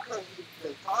you can't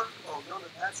even talk about none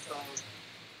of that stuff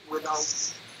without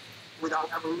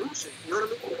evolution. You know what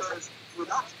I mean? Because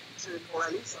without evolution, or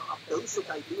at least a basic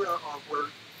idea of where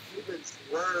humans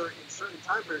were in certain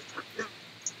time periods,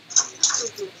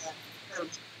 thinking that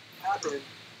happened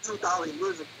 2,000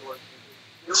 years ago. You know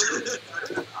what I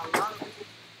mean? A lot of people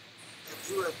in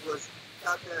Europe was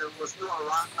out there was still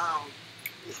around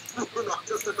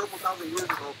just a couple thousand years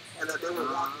ago, and that they were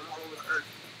walking all over the earth.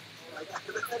 Like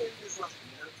that is like,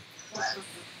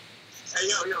 hey,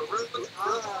 yo, real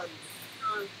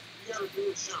we gotta do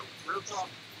a show. Real talk.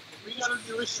 We gotta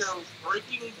do a show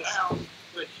breaking down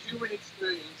the human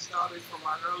experience starting from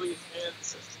our earliest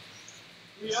ancestors.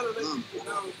 We gotta let people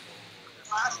know the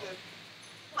process.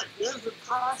 Like, there's a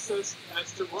process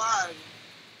as to why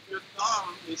your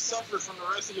thumb is separate from the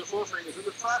rest of your forefingers. There's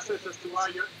a process as to why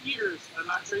your ears are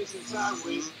not facing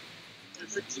sideways and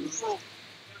facing forward.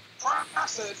 There's a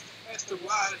process as to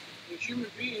why the human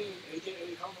being,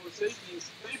 aka Homo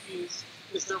sapiens,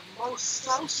 is the most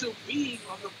social being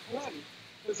on the planet.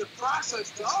 There's a process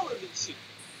to all of this shit.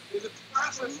 There's a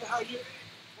process to how you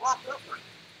walk upright.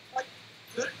 Like,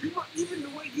 even the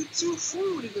way you chew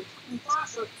food is a fucking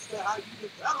process to how you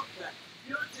develop that.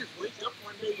 You don't just wake up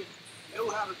one day and know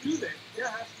how to do that. There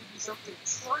has to be something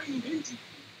trained into you.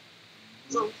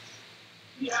 So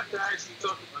we have to actually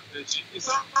talk about that shit. It's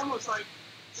almost like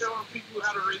showing people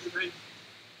how to raise a baby.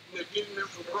 You know, getting them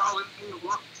from crawling in the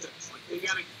walking steps. Like, they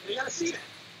gotta see that.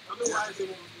 Otherwise, they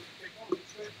won't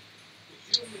respect the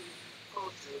human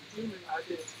culture, the human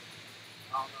identity.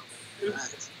 I don't know, man.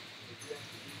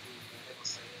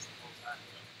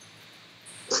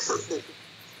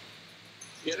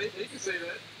 Yeah, they can say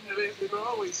that. You know, they don't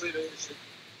always say that shit.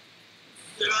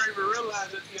 They don't even realize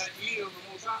that the idea of the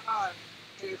Most High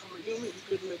came from a human who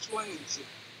couldn't explain shit.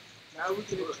 Now we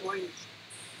can explain it.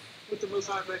 Put the Most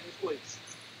High back in place.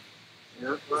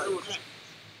 Yeah, right.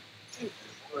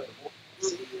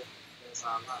 That's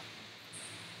our life.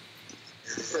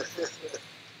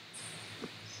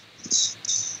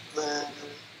 Man,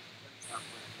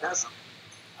 that's.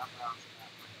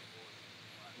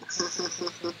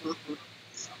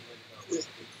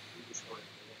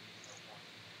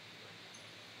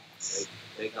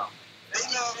 They gone. Hey,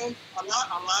 man, I'm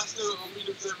not still gonna be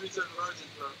the 77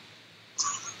 virgins, bro.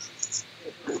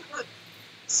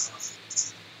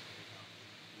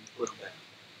 Put them back.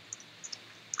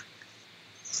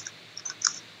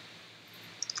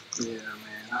 Yeah,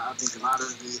 man. I think a lot of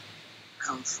it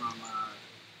comes from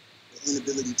the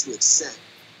inability to accept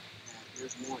that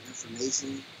there's more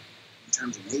information in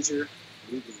terms of nature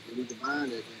that we can learn.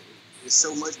 That there's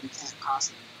so much we can't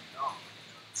possibly learn at all.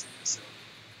 You know what I'm saying?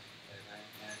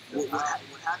 So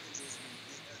what happens is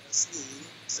a scheme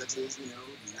such as, you know,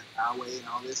 our way and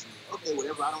all this, and okay,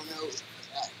 whatever I don't know is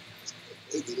that.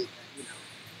 They did it, you know,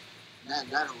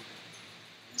 that whole thing.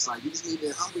 And it's like, you just need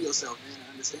to humble yourself, man, and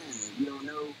understand that you don't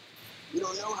know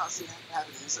how shit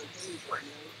happens. It's okay for, you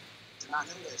know, to not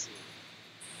know that shit.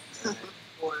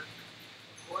 Or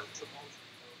according to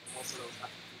most of those type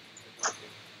of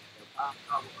people, the power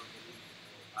of belief,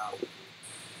 the power of belief.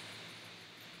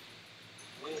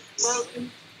 Well, When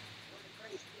the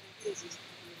crazy thing is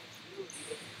really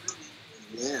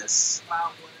Yes.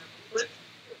 about whatever.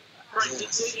 right,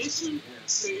 Yes.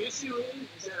 the issue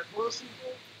is that most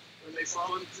people, when they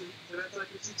fall into that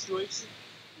type of situation,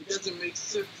 it doesn't make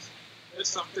sense that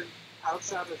something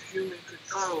outside of human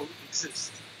control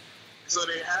exists. So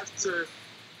they have to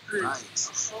create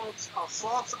a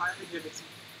false identity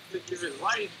to give it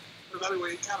life, because that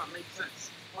way it kind of makes sense.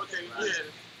 Okay,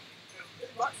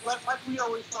 like we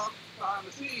always talk behind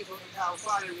the scenes, like how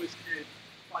fire was created.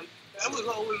 Like, that was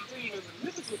always seen as a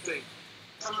mythical thing.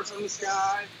 Coming from the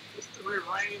sky, when it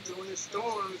rains and when it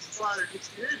storms, fire gets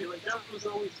created. Like, that was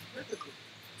always mythical.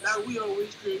 Now we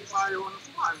always create fire on the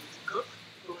fly. We cook,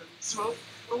 or smoke,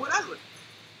 or whatever.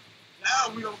 Now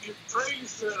we don't give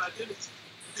praise to that identity,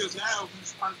 because now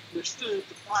we've understood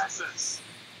the process.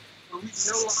 But we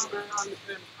no longer understand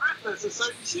the process of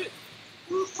certain shit.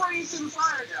 Who's praising the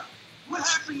fire guy? What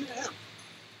happened to him?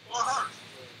 Or her?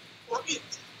 Or it?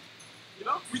 You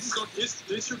know? We just gonna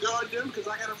disregard them because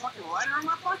I got a fucking lighter in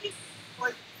my pocket?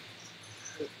 Like,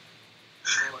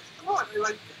 come on,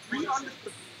 like, we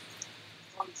understood.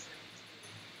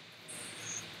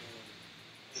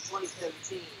 In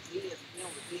 2017, me as a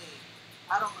human being,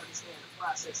 I don't understand the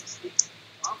process of sleep.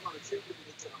 I'm going to attribute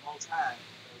it to the Most High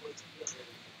and wait to get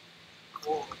ready.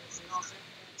 Or, you know what I'm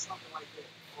saying? Something like that.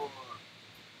 Or,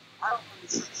 I don't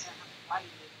understand how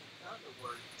lightning and thunder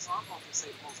work, so I'm going to say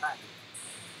the Most High.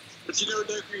 But you know what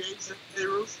that creates, hey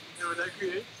Ruth? You know what that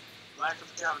creates? Lack of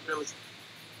accountability.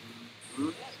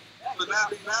 Yeah, So now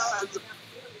as a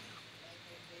accountability.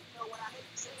 And you know what I hate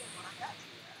to say it, but I got to.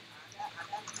 I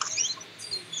got to be able to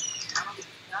say,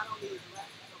 not only is lack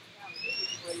of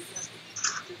accountability, but he has to be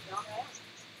just dumb asses.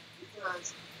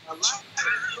 Because a lot of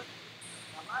the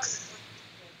questions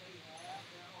that they have,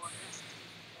 there are answers to.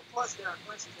 A course, there are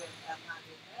questions that have not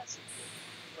been answered yet.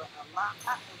 But a lot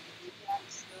of the idiotic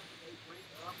stuff that they bring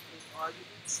up in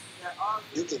arguments, there are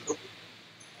You can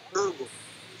Google.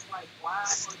 It's like, why are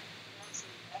you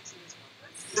answering this one?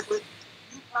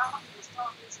 You probably was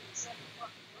taught this in the second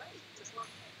fucking grade. You just weren't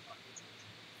paying fucking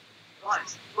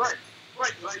attention.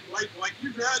 Right. Like you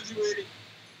graduated,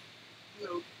 you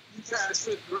know, you passed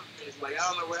fifth grade. It's like, I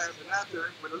don't know what happened after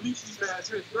it, but at least you passed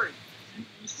fifth grade.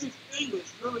 You speak English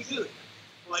really good.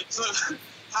 Like, so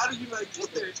how do you like get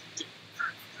there?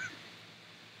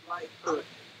 Like, I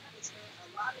understand a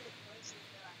lot of the questions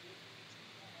that I get from these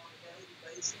people on a daily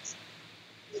basis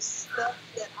is stuff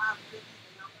that I'm living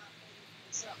and I'm not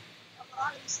making this up. A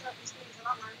lot of these stuff is things that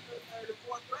I learned in third or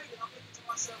fourth grade, and I'm thinking to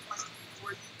myself, like,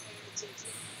 were you paying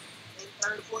attention in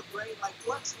third or fourth grade? Like,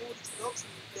 what school did you go to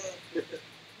that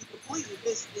you completed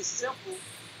this simple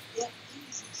yet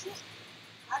easy shit?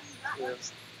 How do you not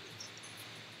understand this?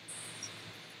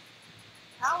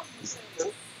 How are you saying,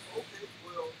 okay,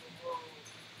 well,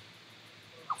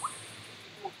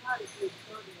 how did you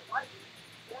turn in lightning?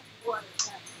 That's what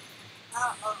attacked.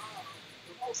 How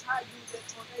the Most High used that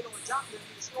tornado and dropped them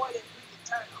to destroy that freaking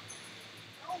town.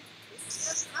 No,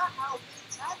 that's not how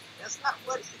things happen. That's not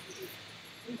what it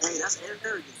is. Hey, that's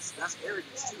arrogance. That's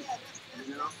arrogance too. That's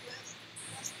you know,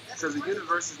 because the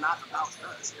universe is not about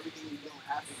us. Everything we don't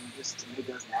happen just to make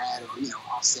us mad or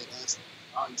offset us.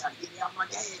 Oh, you trying to get me out of my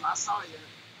game? I saw you.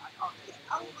 I caught that.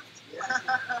 I would put it to you like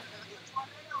that. If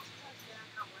tornadoes touch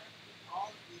down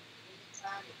all of the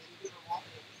anytime at any given moment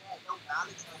and we had no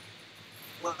knowledge of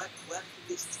what weather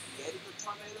conditions created the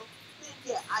tornado, then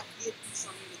yeah, I'd give you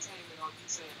some entertainment on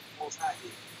you saying the Most High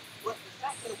did. But the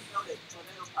fact that we know that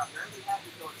tornadoes primarily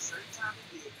happen during a certain time of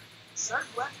year,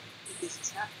 certain weather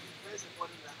conditions have to be present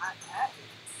for them to happen.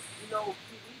 You know,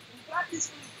 we got this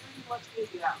thing pretty much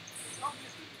figured out. There's no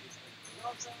mystery to this thing. You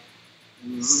know what I'm saying?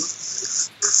 Mm-hmm.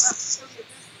 It's not really a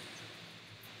mystery.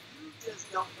 You just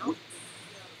don't know.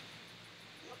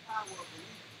 Your power of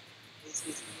belief is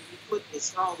when you put it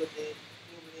stronger than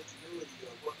human ingenuity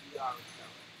or what we already know.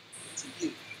 To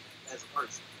you as a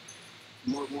person.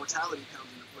 Mortality comes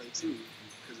into play too,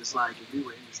 because it's like if we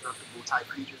were indestructible type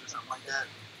creatures or something like that,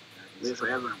 live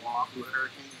forever and walk through a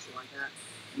hurricane and shit like that,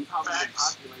 we probably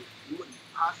wouldn't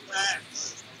populate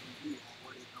as much as we do on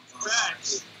where they come from.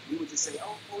 We would just say,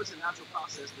 oh, it's a natural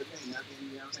process, but it ain't nothing,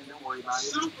 you know what I'm saying? Don't worry about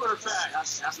it. Super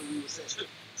facts. That's what we would say.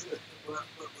 but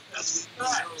that's we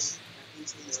know that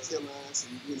these things kill us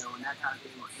and and that kind of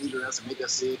thing, or injure us and make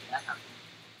us sick and that kind of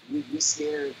thing. We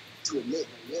scared to admit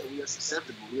that we are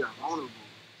susceptible, we are vulnerable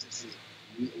to shit.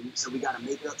 So we got to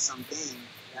make up something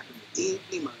that can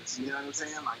redeem us. You know what I'm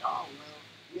saying? Like, oh well,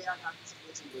 yeah, I got this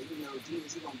glitching, but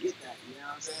Jesus, you don't get that. You know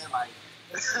what I'm saying? Like,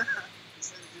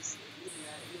 instead of just admitting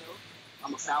that,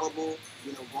 I'm a fallible,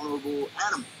 vulnerable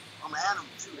animal. I'm an animal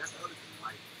too. That's the other thing.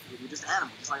 Like, we're just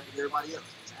animals, just like everybody else.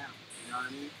 It's animals. You know what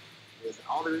I mean?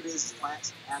 All there is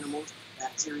plants, animals,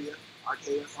 bacteria,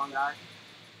 archaea, fungi.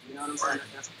 You know what I'm saying?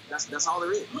 That's all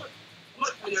there is. Look,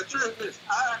 the truth is,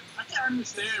 I can't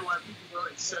understand why people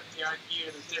don't accept the idea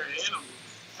that they're animals.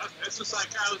 That's what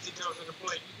psychology comes into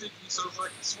play. You think you're so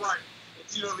fucking smart that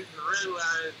you don't even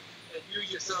realize that you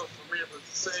yourself are made up of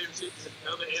the same shit that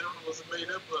other animals are made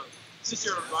up of. It's just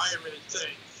your environment has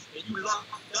changed. And you locked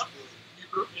up, you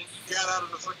got out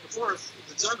of the fucking forest,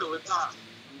 the jungle in time.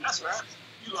 That's what happened.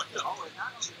 You locked up. Oh, and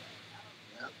not only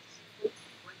that,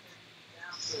 bring that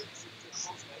down to the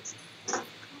most basic.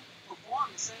 Perform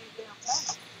the same damn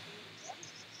task.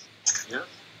 Yeah.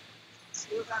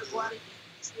 Still gotta go out and you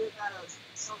still gotta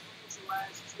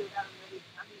socialize, you still gotta really,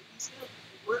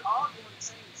 we're all doing the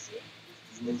same shit.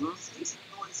 We're doing the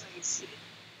same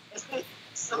shit.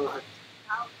 So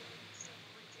how can you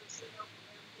separate yourself from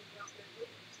everything else that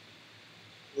lives?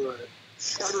 Right.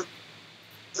 And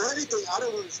for anything, I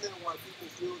don't understand why people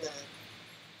feel that,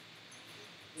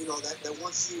 that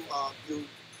once you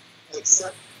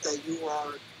accept that you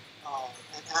are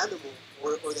an animal,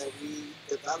 or that we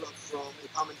developed from a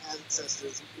common ancestor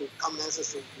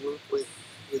with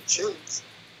chimps,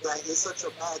 that it's such a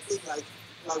bad thing.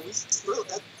 Like we still,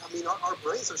 our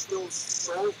brains are still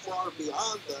so far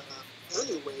beyond them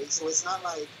anyway. So it's not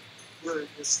like you're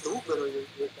stupid or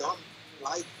you're dumb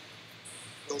like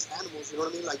those animals. You know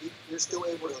what I mean? Like you're still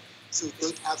able to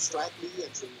think abstractly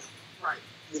and to right.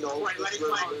 Your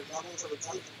levels of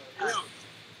intelligence.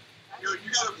 You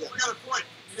got a point.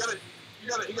 You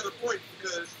got a point,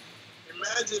 because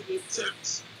imagine if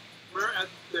chimps were at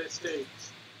that stage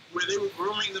where they were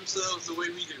grooming themselves the way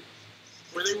we do,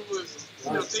 where they were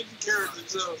taking care of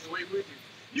themselves the way we do.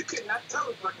 You could not tell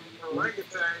a fucking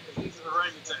orangutan that he's an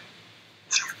orangutan.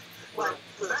 Well,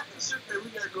 that's the shit that we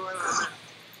got going on now.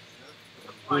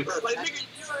 Like nigga,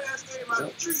 your ass came out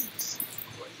the trees.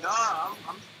 Nah,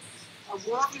 I'm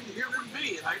walking here with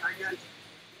me. I got,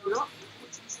 you know.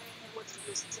 What you saying and what you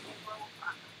listen to me, bro?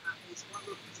 It's one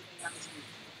little piece of thing I disagree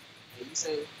with you. And you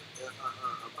say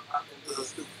about them little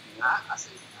stupid. I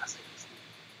say they're stupid.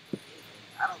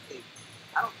 I don't think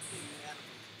the animals, you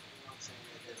know what I'm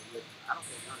saying, that are living. I don't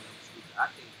think none of them are stupid.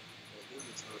 I think that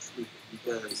humans are stupid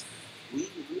because we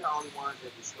are the only ones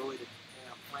that destroy the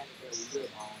damn planet that we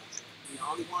live on. We the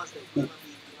only ones that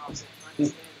willingly, you know what I'm saying,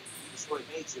 understand and we destroy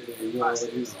nature in the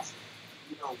process.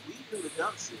 You know, we do the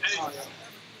dumb shit. I've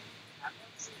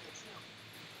never seen a chimp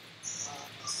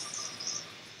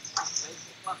make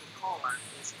the fucking car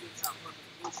and spits out fucking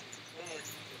emissions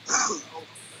as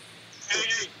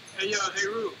Hey,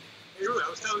 Rue, I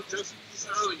was telling Joseph this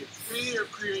earlier. Fear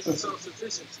creates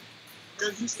self-sufficiency.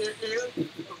 Because you scared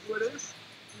of what is,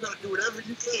 you're gonna do whatever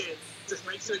you can to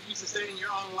make sure you sustain your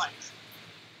own life.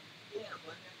 Yeah,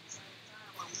 but at the same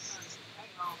time, when we trying to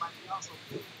sustain our own life, we also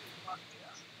feel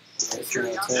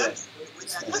curiosity.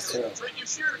 But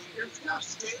if you're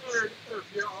scared of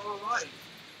your own life,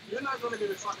 you're not gonna give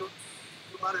a fuck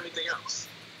about anything else.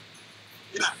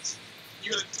 You're not.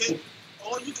 You're gonna take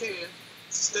all you can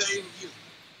to stay in you.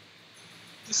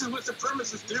 This is what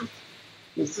supremacists do.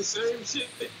 It's the same shit.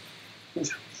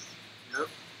 Yep.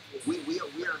 We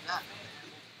are not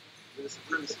the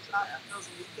supremacists. I know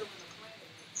we're killing the planet,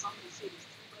 and some of this shit is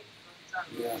too late for them to try to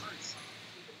reverse some of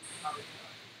the shit that we've already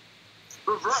done.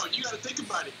 But bro, you gotta think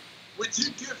about it. Would you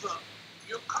give up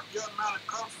your amount of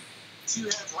comfort that you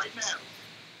have right now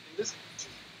in this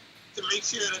country to make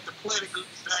sure that the planet goes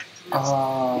back to its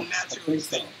natural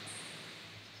state?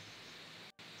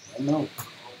 I know.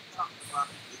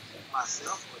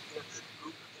 Myself or just a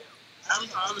group of them?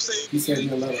 I'm saying He said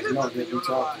he'll let us know that we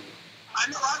talk to you. I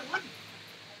know I wouldn't.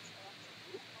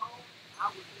 I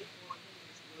would think more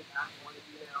humans would not want to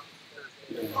be out because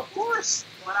they Of course.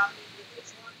 But I mean, if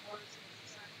it's one person in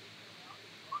society,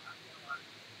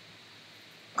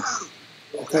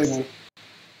 Okay, man.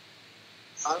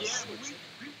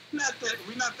 Yeah, but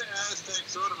we're not the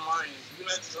Aztecs or the Mayans. We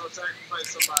let to sacrifice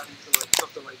somebody for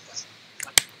something like that.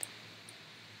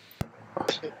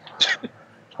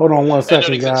 Hold on one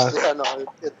second, guys. Yeah, no,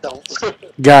 it don't.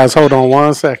 Guys, hold on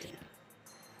one second.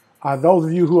 Those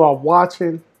of you who are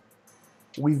watching,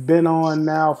 we've been on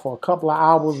now for a couple of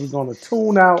hours. We're going to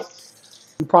tune out.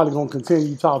 We're probably going to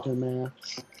continue talking, man.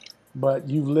 But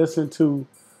you've listened to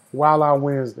Wild Out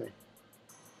Wednesday.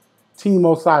 Team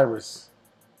Osiris.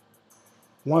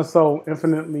 One soul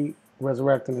infinitely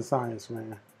resurrecting the science,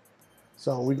 man.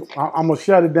 So I'm going to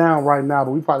shut it down right now,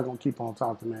 but we probably going to keep on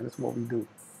talking, man. That's what we do.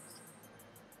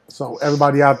 So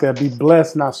everybody out there, be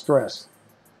blessed, not stressed.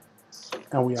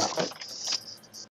 And we out.